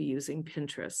might be using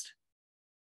Pinterest.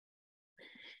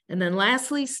 And then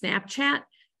lastly, Snapchat.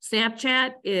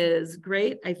 Snapchat is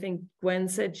great. I think Gwen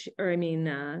said,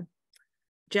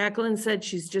 Jacqueline said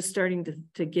she's just starting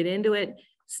to get into it.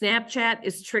 Snapchat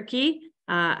is tricky.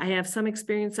 I have some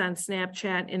experience on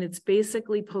Snapchat, and it's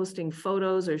basically posting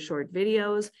photos or short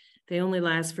videos. They only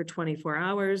last for 24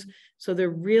 hours. So they're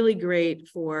really great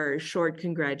for short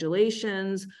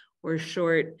congratulations or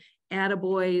short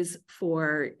attaboys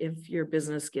for if your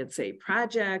business gets a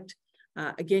project.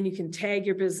 Again, you can tag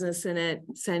your business in it,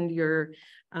 send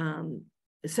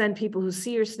people who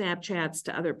see your Snapchats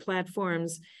to other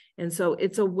platforms. And so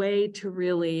it's a way to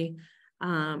really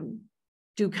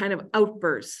do kind of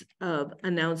outbursts of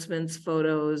announcements,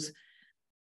 photos,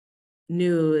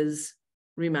 news,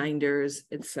 reminders,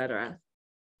 etc.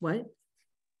 What?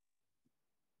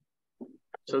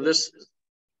 So this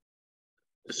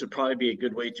would probably be a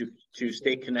good way to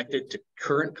stay connected to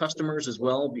current customers as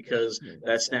well, because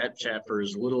that Snapchat, for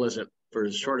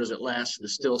as short as it lasts,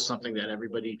 is still something that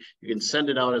you can send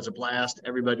it out as a blast,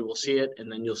 everybody will see it, and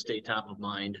then you'll stay top of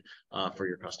mind for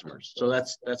your customers. So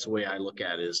that's the way I look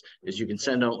at it, is you can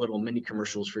send out little mini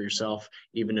commercials for yourself,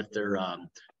 even if they're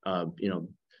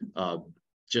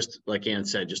just like Ann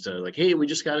said, just like, hey, we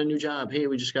just got a new job. Hey,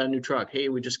 we just got a new truck. Hey,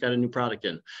 we just got a new product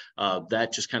in.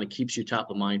 That just kind of keeps you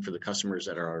top of mind for the customers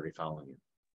that are already following you.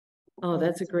 Oh,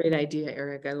 that's a great idea,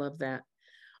 Eric. I love that.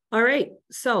 All right.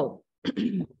 So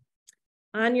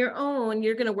on your own,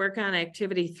 you're going to work on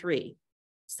activity 3.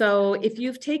 So if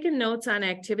you've taken notes on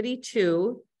activity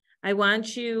 2, I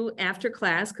want you after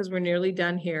class, because we're nearly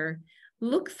done here,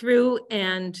 look through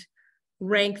and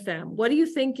rank them. What do you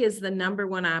think is the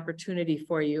 #1 opportunity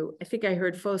for you? I think I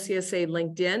heard Focia say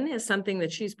LinkedIn is something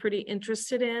that she's pretty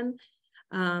interested in.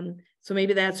 So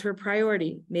maybe that's her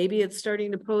priority. Maybe it's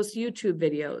starting to post YouTube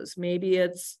videos. Maybe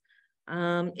it's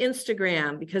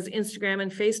Instagram, because Instagram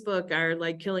and Facebook are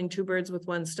like killing 2 birds with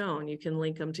 1 stone. You can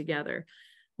link them together.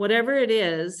 Whatever it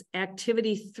is,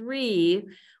 activity 3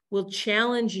 will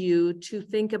challenge you to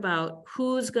think about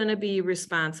who's going to be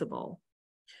responsible,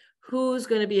 who's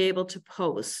going to be able to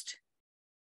post.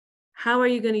 How are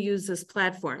you going to use this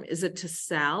platform? Is it to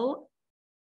sell,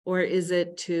 or is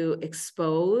it to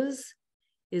expose?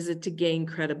 Is it to gain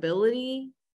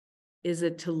credibility? Is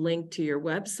it to link to your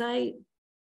website?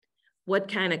 What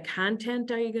kind of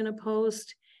content are you going to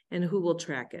post, and who will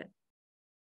track it?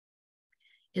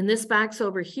 In this box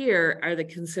over here are the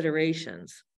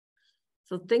considerations.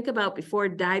 So think about, before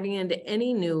diving into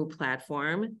any new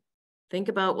platform, think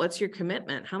about, what's your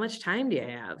commitment? How much time do you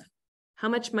have? How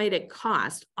much might it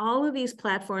cost? All of these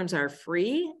platforms are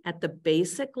free at the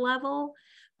basic level,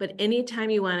 but anytime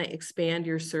you want to expand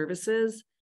your services,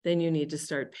 then you need to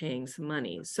start paying some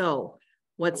money. So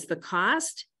what's the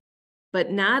cost?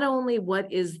 But not only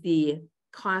what is the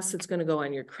cost that's going to go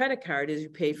on your credit card as you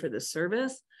pay for the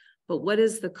service, but what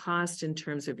is the cost in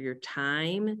terms of your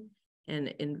time and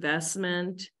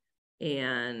investment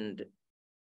and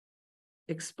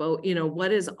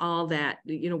what is all that,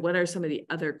 what are some of the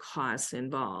other costs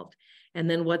involved? And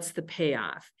then what's the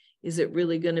payoff? Is it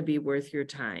really going to be worth your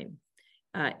time?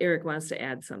 Eric wants to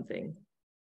add something.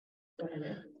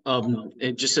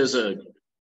 And just as a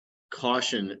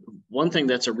caution, one thing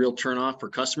that's a real turnoff for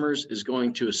customers is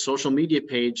going to a social media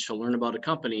page to learn about a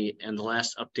company, and the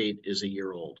last update is a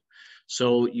year old.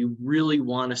 So you really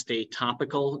want to stay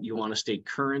topical, you want to stay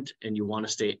current, and you want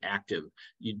to stay active.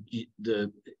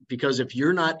 Because if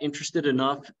you're not interested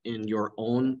enough in your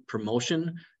own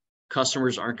promotion,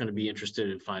 customers aren't going to be interested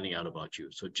in finding out about you.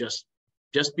 So just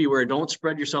beware. Don't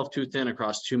spread yourself too thin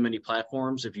across too many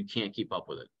platforms if you can't keep up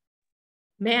with it.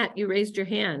 Matt, you raised your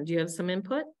hand. Do you have some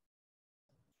input?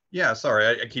 Yeah,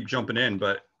 sorry, I keep jumping in,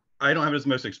 but I don't have as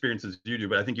much experience as you do,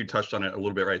 but I think you touched on it a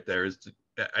little bit right there.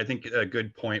 I think a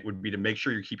good point would be to make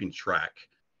sure you're keeping track,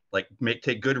 like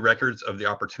take good records of the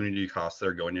opportunity costs that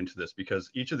are going into this, because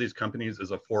each of these companies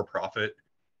is a for-profit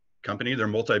company. They're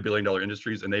multi-billion-dollar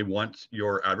industries, and they want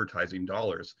your advertising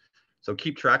dollars. So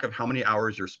keep track of how many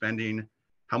hours you're spending,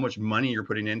 how much money you're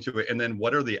putting into it, and then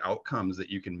what are the outcomes that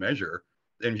you can measure.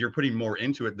 And if you're putting more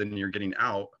into it than you're getting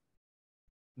out,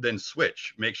 then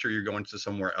switch. Make sure you're going to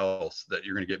somewhere else that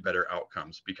you're going to get better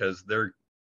outcomes, because they're,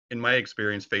 in my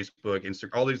experience, Facebook, Instagram,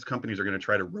 all these companies are going to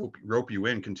try to rope you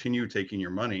in, continue taking your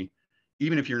money,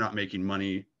 even if you're not making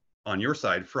money on your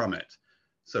side from it.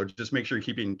 So just make sure you're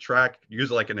keeping track. Use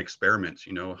it like an experiment,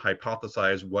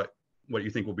 hypothesize what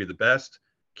you think will be the best.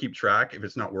 Keep track. If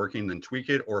it's not working, then tweak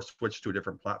it or switch to a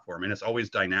different platform. And it's always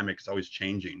dynamic. It's always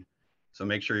changing. So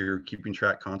make sure you're keeping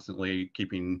track constantly,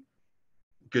 keeping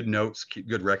good notes, keep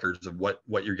good records of what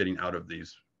you're getting out of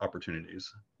these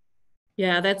opportunities.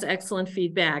 Yeah, that's excellent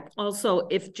feedback. Also,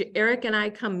 if Eric and I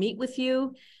come meet with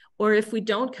you, or if we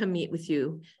don't come meet with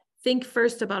you, think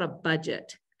first about a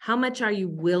budget. How much are you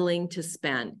willing to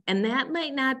spend? And that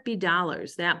might not be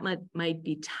dollars, that might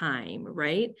be time,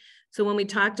 right? So when we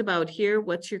talked about here,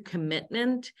 what's your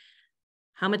commitment?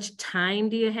 How much time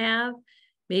do you have?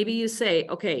 Maybe you say,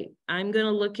 okay, I'm going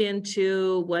to look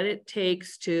into what it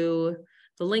takes to,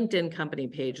 the LinkedIn company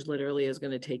page literally is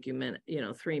going to take you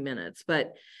 3 minutes,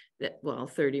 but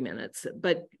 30 minutes.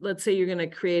 But let's say you're going to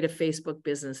create a Facebook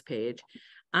business page.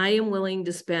 I am willing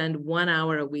to spend 1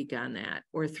 hour a week on that,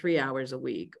 or 3 hours a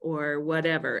week, or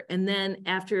whatever. And then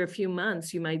after a few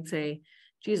months, you might say,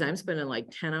 geez, I'm spending like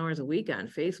 10 hours a week on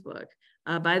Facebook.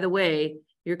 By the way,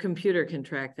 your computer can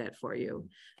track that for you.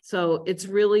 So it's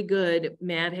really good.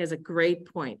 Matt has a great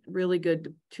point. Really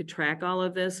good to track all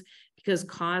of this, because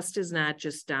cost is not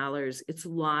just dollars. It's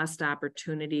lost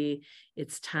opportunity.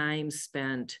 It's time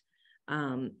spent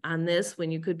on this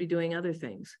when you could be doing other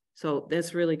things. So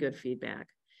that's really good feedback.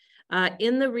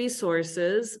 In the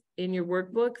resources in your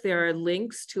workbook, there are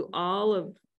links to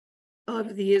all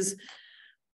of these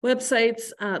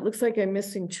websites. It looks like I'm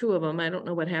missing 2 of them. I don't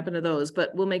know what happened to those,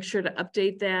 but we'll make sure to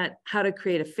update that. How to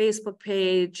create a Facebook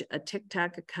page, a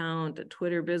TikTok account, a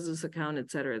Twitter business account,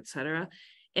 et cetera, et cetera.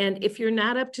 And if you're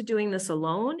not up to doing this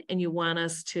alone and you want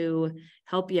us to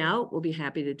help you out, we'll be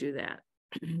happy to do that.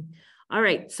 All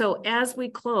right, so as we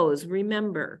close,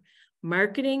 remember,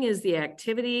 marketing is the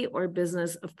activity or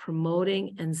business of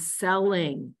promoting and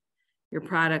selling your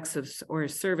products or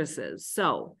services.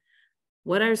 So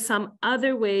what are some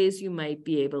other ways you might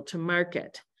be able to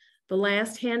market? The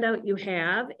last handout you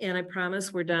have, and I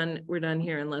promise we're done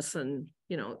here in less than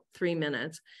 3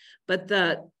 minutes, but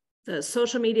the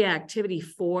social media activity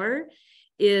 4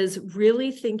 is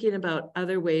really thinking about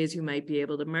other ways you might be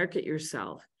able to market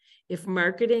yourself. If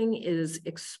marketing is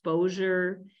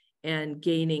exposure and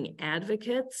gaining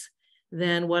advocates,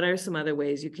 then what are some other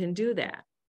ways you can do that?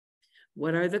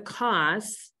 What are the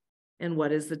costs and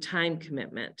what is the time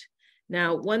commitment?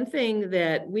 Now, one thing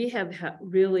that we have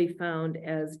really found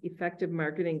as effective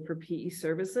marketing for PE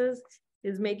services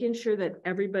is making sure that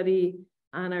everybody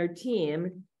on our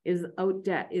team is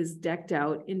decked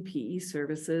out in PE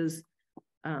services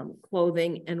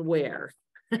clothing and wear.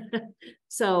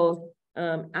 So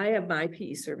I have my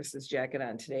PE services jacket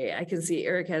on today. I can see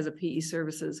Eric has a PE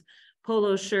services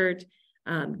polo shirt.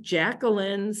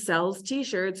 Jacqueline sells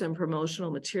t-shirts and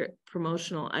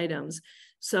promotional items.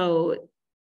 So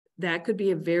that could be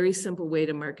a very simple way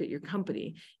to market your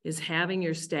company, is having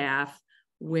your staff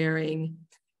wearing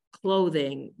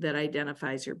clothing that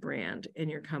identifies your brand and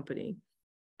your company.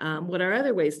 What are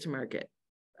other ways to market?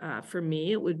 For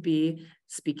me, it would be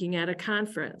speaking at a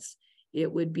conference.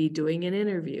 It would be doing an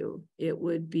interview. It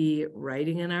would be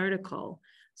writing an article.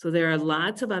 So there are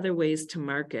lots of other ways to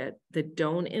market that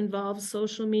don't involve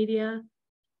social media.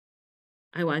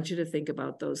 I want you to think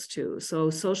about those too.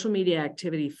 So social media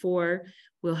activity 4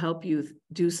 will help you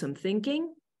do some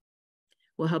thinking,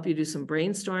 will help you do some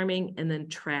brainstorming, and then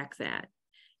track that.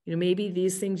 Maybe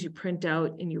these things you print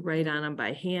out and you write on them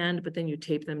by hand, but then you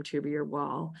tape them to your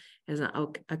wall as an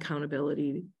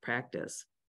accountability practice.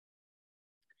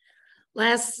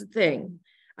 Last thing,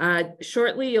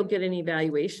 shortly you'll get an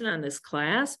evaluation on this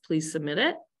class. Please submit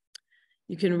it.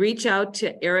 You can reach out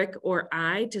to Eric or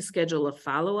I to schedule a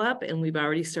follow-up, and we've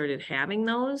already started having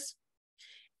those.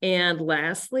 And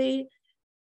lastly,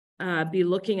 be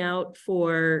looking out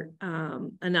for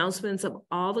announcements of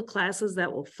all the classes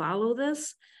that will follow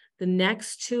this. The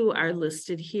next 2 are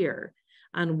listed here.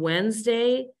 On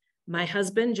Wednesday, my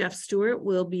husband, Jeff Stewart,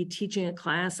 will be teaching a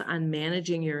class on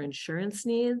managing your insurance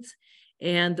needs.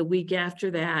 And the week after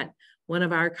that, one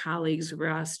of our colleagues,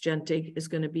 Ross Gentig, is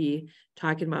going to be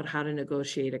talking about how to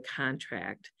negotiate a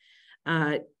contract.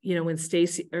 When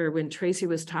Tracy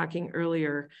was talking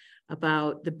earlier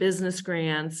about the business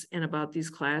grants and about these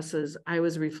classes, I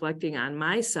was reflecting on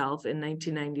myself in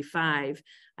 1995.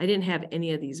 I didn't have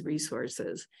any of these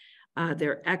resources.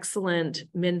 They're excellent.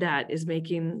 MnDOT is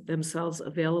making themselves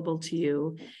available to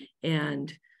you.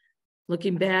 And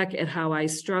looking back at how I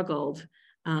struggled,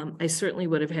 I certainly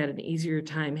would have had an easier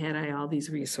time had I all these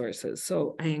resources.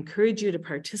 So I encourage you to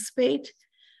participate.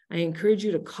 I encourage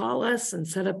you to call us and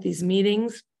set up these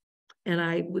meetings. And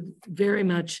I would very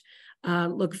much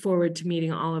look forward to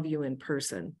meeting all of you in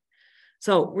person.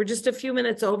 So we're just a few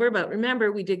minutes over, but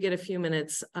remember, we did get a few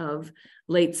minutes of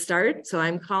late start. So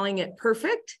I'm calling it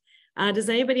perfect. Does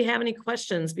anybody have any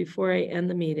questions before I end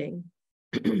the meeting?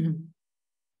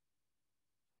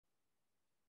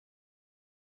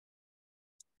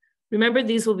 Remember,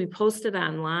 these will be posted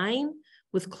online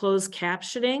with closed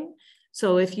captioning.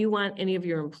 So if you want any of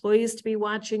your employees to be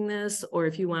watching this, or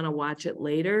if you want to watch it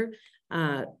later,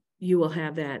 you will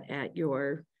have that at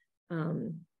your,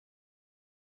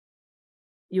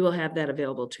 you will have that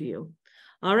available to you.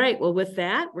 All right, well, with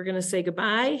that, we're going to say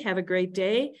goodbye. Have a great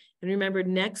day. And remember,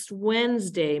 next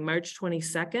Wednesday, March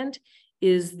 22nd,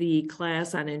 is the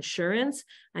class on insurance.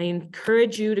 I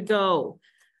encourage you to go.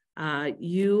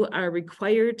 You are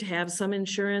required to have some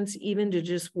insurance, even to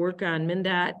just work on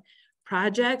MnDOT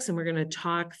projects. And we're going to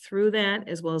talk through that,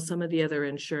 as well as some of the other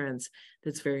insurance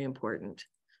that's very important.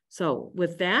 So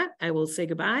with that, I will say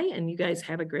goodbye, and you guys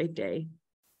have a great day.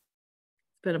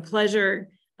 It's been a pleasure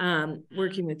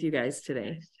working with you guys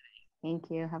today. Thank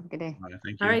you. Have a good day. Thank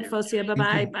you. All right, Fosia.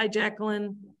 Bye-bye. Bye,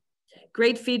 Jacqueline.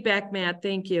 Great feedback, Matt.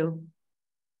 Thank you.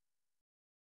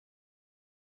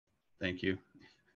 Thank you.